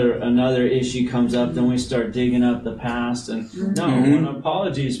 another issue comes up, then we start digging up the past. And no, when an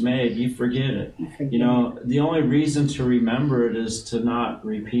apology is made, you forget it. You know, the only reason to remember it is to not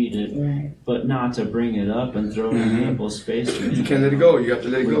repeat it, but not to bring it up and throw it in people's face. You can't let it go. You have to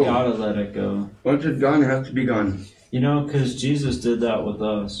let it go. We gotta let it go. Once it's gone, it has to be gone. You know, because Jesus did that with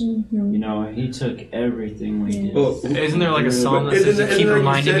us. You know, He took everything we did. Well, isn't there like a psalm that says to keep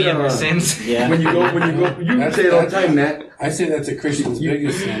reminding me of your sins? Yeah. When you go, you say it all the time, Matt. I say that's a Christian's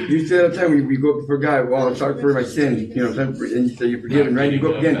biggest sin. You say it all the time when you go before God. Well, I'm sorry for my sins. You know, and you say you're forgiven, right? You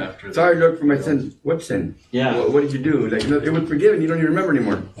go up again. Sorry, Lord, for my sins. What sin? Yeah. What did you do? Like, it was forgiven. You don't even remember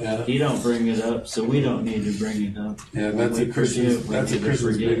anymore. Yeah. He don't bring it up, so we don't need to bring it up. Yeah, that's a Christian's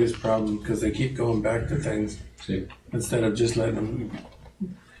biggest problem because they keep going back to things instead of just letting them.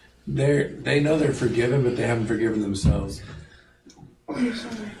 They know they're forgiven, but they haven't forgiven themselves. I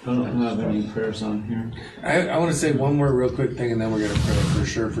don't have any prayers on here. I want to say one more real quick thing, and then we're going to pray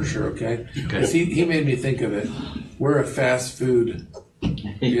for sure, okay? Because he made me think of it. We're a fast food,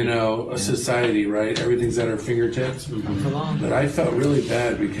 a society, right? Everything's at our fingertips. But I felt really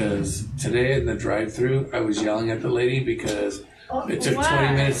bad because today in the drive-thru, I was yelling at the lady because it took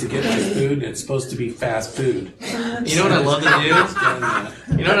 20 minutes to get my food, and it's supposed to be fast food. You know what I love to do?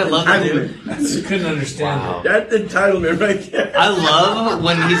 You know what I love to do? I just couldn't understand it. That's entitlement right there. I love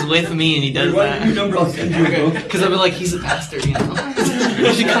when he's with me and he does that. Because I'll be like, he's a pastor, you know?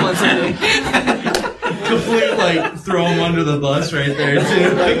 You should come on Sunday. Completely throw him under the bus right there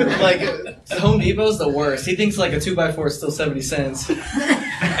too. Like Home Depot's the worst. He thinks like a 2x4 is still 70 cents.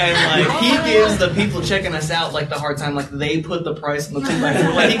 And like he gives the people checking us out like the hard time, like they put the price on the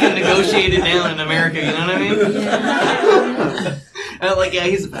 2x4, like he can negotiate it down in America. You know what I mean? Yeah. And I'm like, yeah,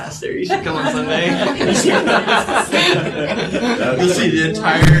 he's a pastor. You should come on Sunday. You'll see the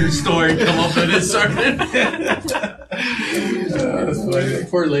entire story come up and it started. That's funny. That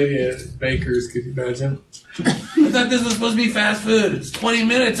poor lady at Baker's, could you imagine? I thought this was supposed to be fast food. It's 20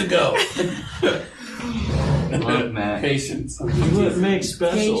 minutes ago. Love Matt. Patience. You wouldn't make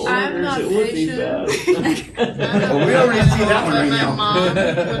special orders. I'm not it would be patient. bad. Well, we already see that one right now. My mom would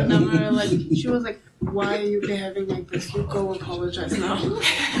never, she was like, why are you behaving like this? You go apologize now. I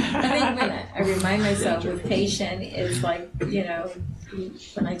think when I remind myself with patient is like,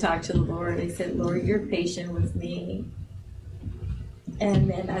 when I talk to the Lord, I said, Lord, you're patient with me.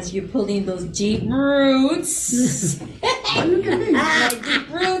 And then as you're pulling those deep roots, deep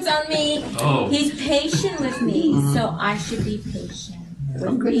roots on me, He's patient with me, so I should be patient.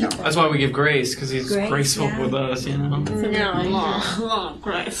 I'm good now. That's why we give grace, because he's Grace, graceful yeah. with us, you know. Love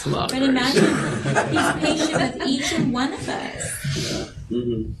grace. Love But grace. imagine he's patient with each and one of us.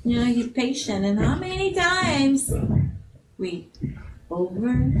 You know, he's patient, and how many times we over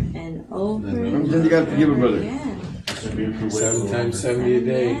and over. Then you got to forgive a brother. Yeah. 7 times 70 a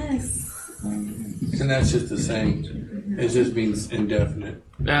day. Yes. And that's just a saying. It just means indefinite.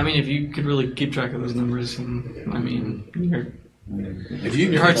 Yeah, I mean, if you could really keep track of those numbers, and I mean,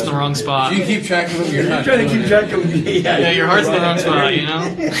 Your heart's in the wrong spot. If you keep track of them, you're not trying to doing keep it. track of them. Yeah, your heart's in the wrong spot, you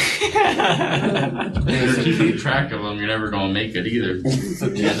know? If you're keeping track of them, you're never going to make it either. So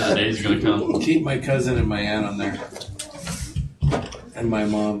The end of the day is going to come. keep my cousin and my aunt on there. And my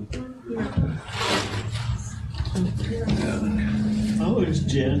mom. How is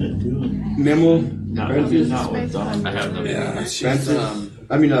Janet doing? Memo. Not Francis. with Don. I have no Yeah, she's Francis.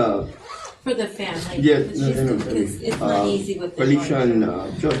 I mean, For the family. yeah, It's just because it's not easy with the Felicia children.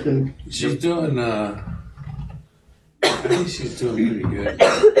 and Justin. she's doing I think she's doing pretty good.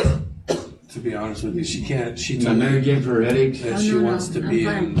 To be honest with you, she My Mary told me Jane for her headaches. that she wants to be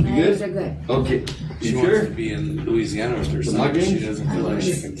I'm in fine. Headaches are good. Okay. she You wants sure? to be in Louisiana with her The son. She migraines? doesn't feel like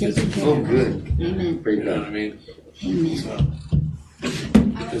she can Taking visit. care Oh, of her. good. Amen. Great You know what God. I mean? Amen. So, I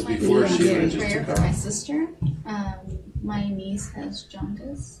because would like before to she ask would for just prayer took for my off. sister. My niece has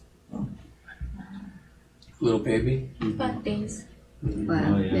jaundice, Little baby, but days.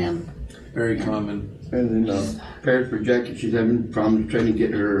 Wow. Oh, yeah. Yeah. very common. And then prayers for Jackie. She's having problems trying to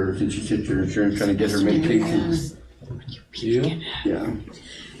get her, since she sent her insurance, trying to get her medications. You? Yeah.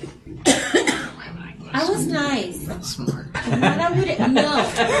 I was nice. That's smart. But I wouldn't. No.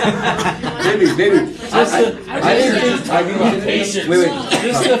 Baby. I didn't Patience. Wait.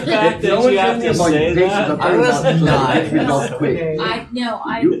 Just the fact No that one you have told me to about say your patience. that. I'm talking about results quick. I no.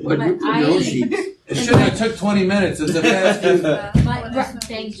 I. You put but your own sheets. It should have took 20 minutes. It's a fast food.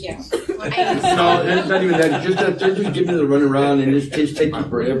 Thank you. No, it's not even that. It's just they're just giving you the run around, and it's taking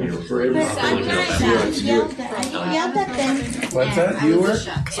forever. But I yelled at them. What's that? I You was were? a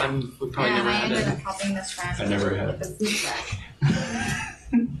chef, Because I would probably and never I had ended it. up helping this friend I never had with the food truck.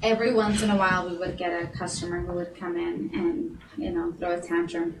 Every once in a while, we would get a customer who would come in and, throw a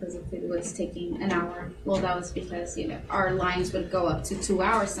tantrum because the food was taking an hour. Well, that was because, our lines would go up to 2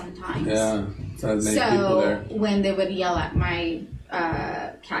 hours sometimes. Yeah. So many people there. So when they would yell at my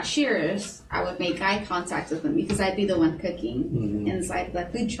cashiers, I would make eye contact with them because I'd be the one cooking inside the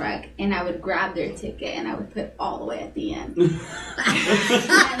food truck, and I would grab their ticket and I would put all the way at the end.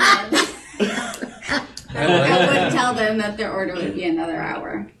 And then I would tell them that their order would be another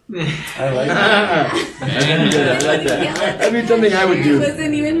hour. I like that. I like that. That'd be something I would It do.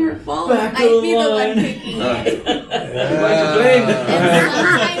 wasn't even her fault. Back I'd of be the the one line. cooking it. Yeah.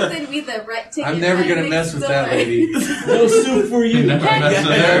 Sometimes it'd be the right ticket. I'm never line gonna next mess with that door. lady. No soup for you. Never mess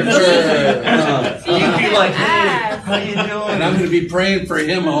with her. You'd be like, hey, how you doing? And I'm gonna be praying for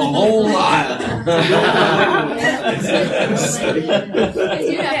him a whole lot. You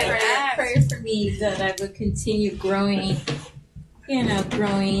have prayer for me that I would continue growing, and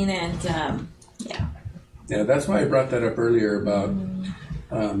Yeah, that's why I brought that up earlier about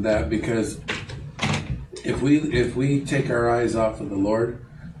that, because if we take our eyes off of the Lord,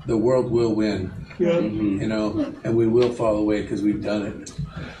 the world will win. Yeah. And we will fall away because we've done it.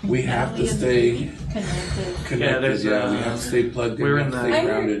 We have to stay connected. Yeah, there's, we have to stay plugged in. we were We in have to the- stay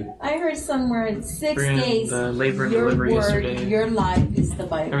grounded. I heard somewhere in 6 We were in days, the labor and your delivery word, yesterday. your life is the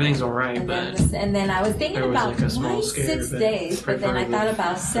Bible. Everything's all right, And but then I was thinking there was about like a small why scare, 6 but days, pray but then I for thought the-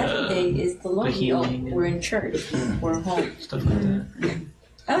 about 7 days is the Lord. healing and- We're in church. We're home. stuff like that.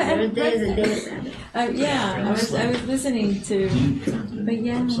 Oh, Every day is a day of Sabbath. yeah, I was listening to, but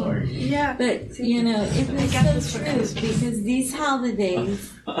yeah. Yeah. But it's so true because these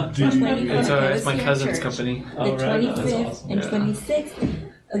holidays, It's, it's my here cousin's church. company. the Oh, right. 25th and Yeah. 26th,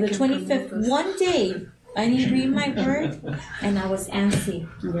 the 25th, one day I didn't read my word, and I was antsy.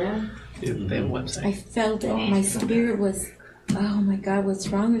 Yeah. They have a website. I felt it. My spirit was, oh my God, what's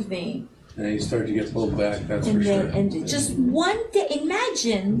wrong with me? And you start to get pulled back, that's for And sure. then, and just one day,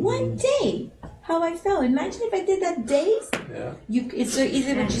 imagine one day how I felt. Imagine if I did that days. Yeah. It's so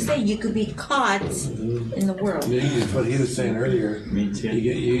easy what you say. You could be caught in the world. It's what he was saying earlier. Me too.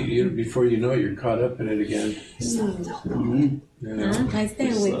 You before you know it, you're caught up in it again. I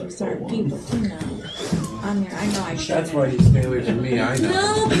stay away from certain people too now. I know I should. That's why you stay away from me. I know.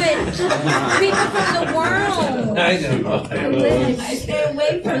 No, but people from the world. I know. I stay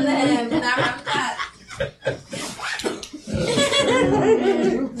away from them.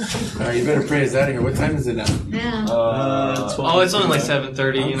 All right, you better pray us out of here. What time is it now? Yeah. Oh, it's only like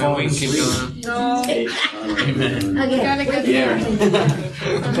 7:30. You know, we can keep going. No. Amen. Okay. Gotta go. Yeah.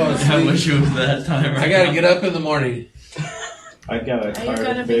 How much you for that time? I gotta get up in the morning. I got a Are you car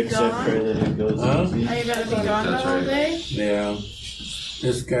gonna be fix. I gone? pray that it goes Huh? easy. Are you gonna be gone the That's whole right. day? Yeah.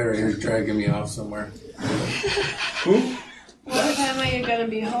 This guy right here is dragging me off somewhere. What time are you gonna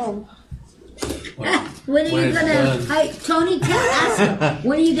be home? Well, When are When you it's gonna? done. Hey, Tony, ask him.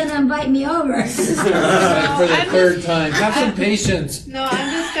 When are you gonna invite me over? for the I'm third time. Have some patience. No,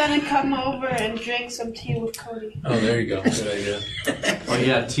 I'm just gonna come over and drink some tea with Cody. Oh, there you go. Good idea. Oh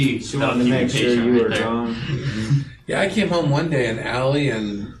yeah, T. She wanted to make sure you were gone. Yeah, I came home one day and Allie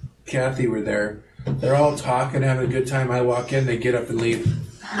and Kathy were there. They're all talking, having a good time. I walk in, they get up and leave.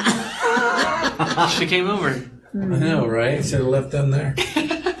 She came over. I know, right? Should have left them there.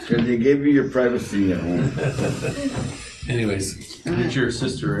 Because they gave you your privacy at home. Anyways, It's your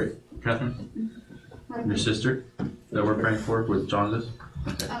sister, right, Catherine? Your sister that we're praying for with jaundice?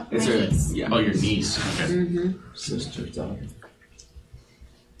 It's My a, niece. yeah. Oh, your niece. Okay. Sister daughter.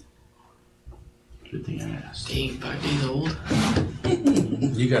 Good thing I asked. Dang, 5 days old.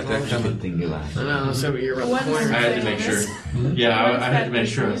 you got that coming. I know, so you're around the When's corner. I had to make sure. Yeah, I had to make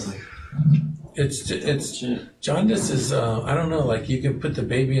sure. I was like, It's jaundice is I don't know, like you can put the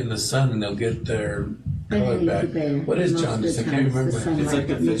baby in the sun and they'll get their color back. What is jaundice? I can't remember. It's like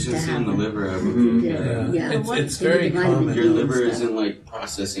deficiency in the liver. Yeah, it's very common. Your liver isn't like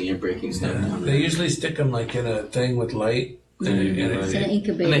processing and breaking stuff down. They usually stick them like in a thing with light. It's an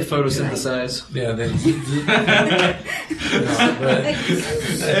incubator. And they photosynthesize. Yeah, then.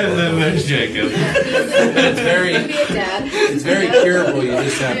 and then there's Jacob. It's very, Be a dad. it's very curable. You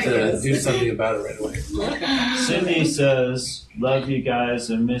just have to do something about it right away. Cindy says, "Love you guys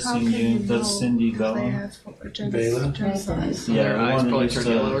and missing you." That's Cindy Bella. Bela? Yeah, Their the eyes one probably who's,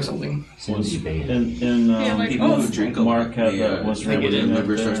 turn yellow or something. People who drink a Mark lot, had they, that was they get reading in, up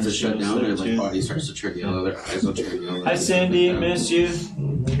liver there, starts to and she shut was down, there their like too. body starts to turn yellow, their eyes will turn yellow. Hi Cindy, miss you.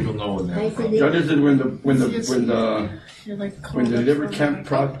 You'll know when Hi, that. Cindy. Jaundice is when the You're like liver can't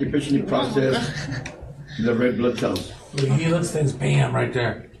efficiently process the red blood cells. He looks things, bam, right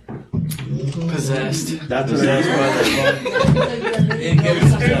there. Possessed. That's what it is. It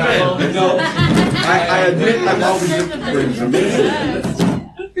gives No, I admit I'm always looking for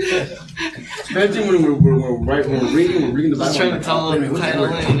information. Especially when we're reading the Bible. Just trying to I'm tell like, them what's the that title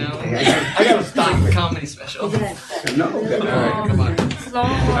word? in, you know? I gotta stop it. Comedy special. No, All right, come on.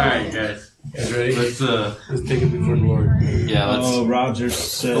 Alright, guys. Guys ready? Let's Let's take it before the Lord. yeah, let's Oh, Roger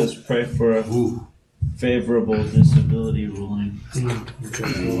says, "Pray for a favorable disability ruling."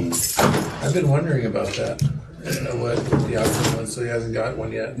 Okay. I've been wondering about that. What the outcome was, so he hasn't got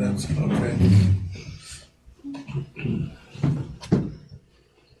one yet. That's okay.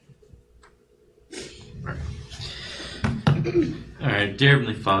 Alright, dear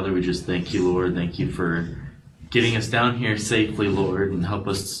Heavenly Father, we just thank you, Lord. Thank you for getting us down here safely, Lord, and help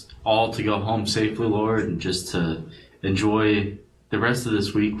us all to go home safely, Lord, and just to enjoy the rest of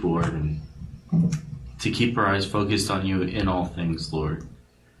this week, Lord, and to keep our eyes focused on you in all things, Lord.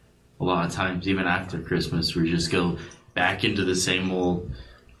 A lot of times, even after Christmas, we just go back into the same old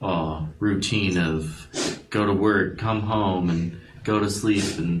routine of go to work, come home, and go to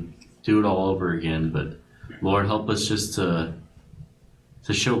sleep, and do it all over again. But Lord, help us just to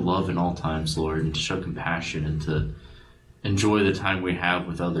show love in all times, Lord, and to show compassion and to enjoy the time we have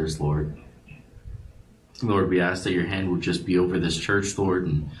with others, Lord. Lord, we ask that your hand would just be over this church, Lord,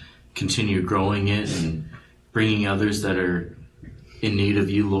 and continue growing it and bringing others that are in need of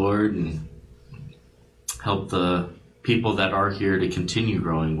you, Lord, and help the people that are here to continue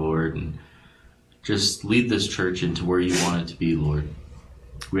growing, Lord, and just lead this church into where you want it to be, Lord.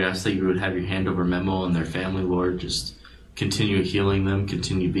 We ask that you would have your hand over Memo and their family, Lord. Just continue healing them,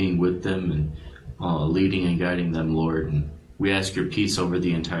 continue being with them, and leading and guiding them, Lord. And we ask your peace over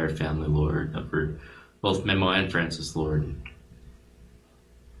the entire family, Lord, over both Memo and Francis, Lord.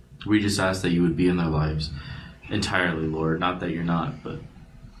 We just ask that you would be in their lives entirely, Lord. Not that you're not, but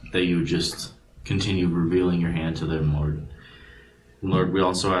that you would just continue revealing your hand to them, Lord. And Lord, we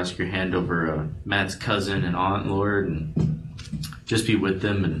also ask your hand over Matt's cousin and aunt, Lord, and just be with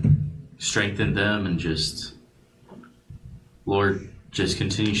them and strengthen them and just, Lord, just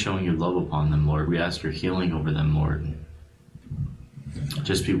continue showing your love upon them, Lord. We ask your healing over them, Lord.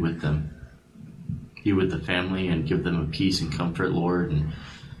 Just be with them. Be with the family and give them a peace and comfort, Lord, and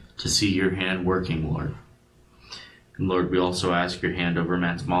to see your hand working, Lord. And Lord, we also ask your hand over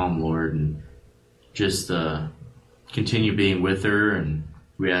Matt's mom, Lord, and just continue being with her, and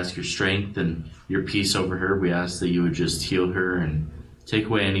we ask your strength and your peace over her. We ask that you would just heal her and take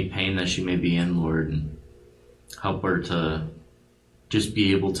away any pain that she may be in, Lord, and help her to just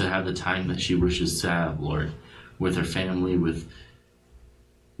be able to have the time that she wishes to have, Lord, with her family, with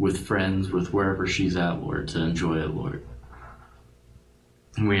friends, with wherever she's at, Lord, to enjoy it, Lord.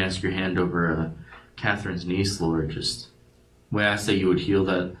 And we ask your hand over Catherine's niece, Lord. We ask that you would heal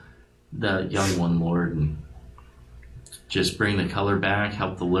that young one, Lord, and just bring the color back,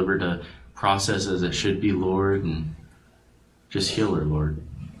 help the liver to process as it should be, Lord, and just heal her, Lord.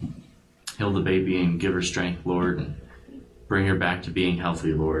 Heal the baby and give her strength, Lord, and bring her back to being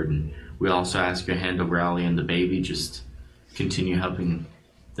healthy, Lord. And we also ask your hand over Allie and the baby. Just continue helping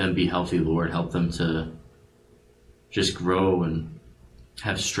them be healthy, Lord. Help them to just grow and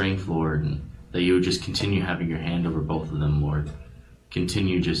have strength, Lord, and that you would just continue having your hand over both of them, Lord.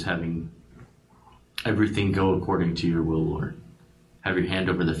 Continue just having everything go according to your will, Lord. Have your hand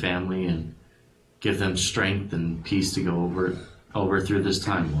over the family and give them strength and peace to go over through this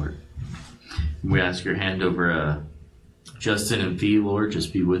time, Lord. We ask your hand over Justin and Fee, Lord.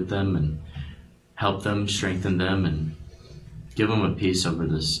 Just be with them and help them, strengthen them, and give them a peace over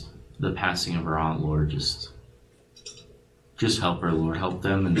the passing of our aunt, Lord. Just help her, Lord. Help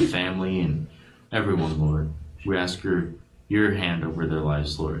them and the family and everyone, Lord. We ask your hand over their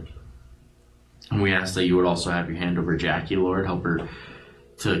lives, Lord. And we ask that you would also have your hand over Jackie, Lord. Help her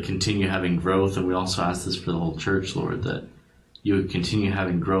to continue having growth. And we also ask this for the whole church, Lord, that you would continue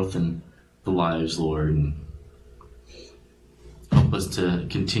having growth in the lives, Lord, and help us to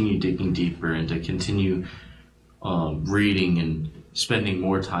continue digging deeper and to continue reading and spending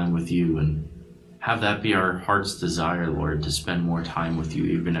more time with you, and have that be our heart's desire, Lord, to spend more time with you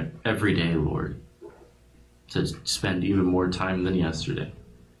even every day, Lord, to spend even more time than yesterday.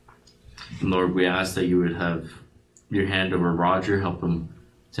 And Lord, we ask that you would have your hand over Roger, help him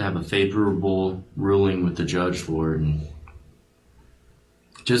to have a favorable ruling with the judge, Lord, and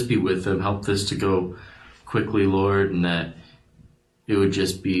just be with him. Help this to go quickly, Lord, and that it would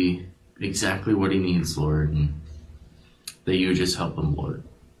just be exactly what he needs, Lord, and that you would just help him, Lord,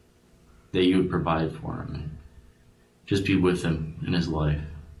 that you would provide for him, and just be with him in his life.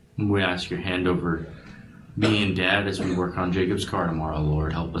 And we ask your hand over me and Dad as we work on Jacob's car tomorrow,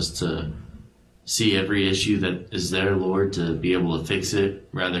 Lord. Help us to see every issue that is there, Lord, to be able to fix it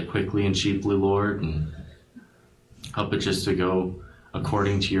rather quickly and cheaply, Lord, and help it just to go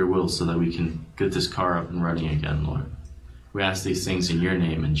according to your will so that we can get this car up and running again, Lord. We ask these things in your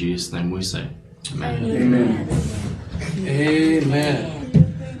name. In Jesus' name we say, amen. Amen. Amen.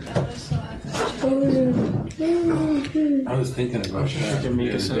 I was thinking about that.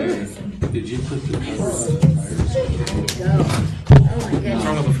 Did you put the cover on the tires? What's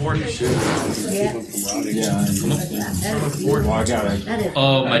wrong with the Ford? Well, I got it.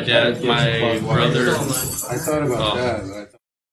 Oh, my brother. I thought about that.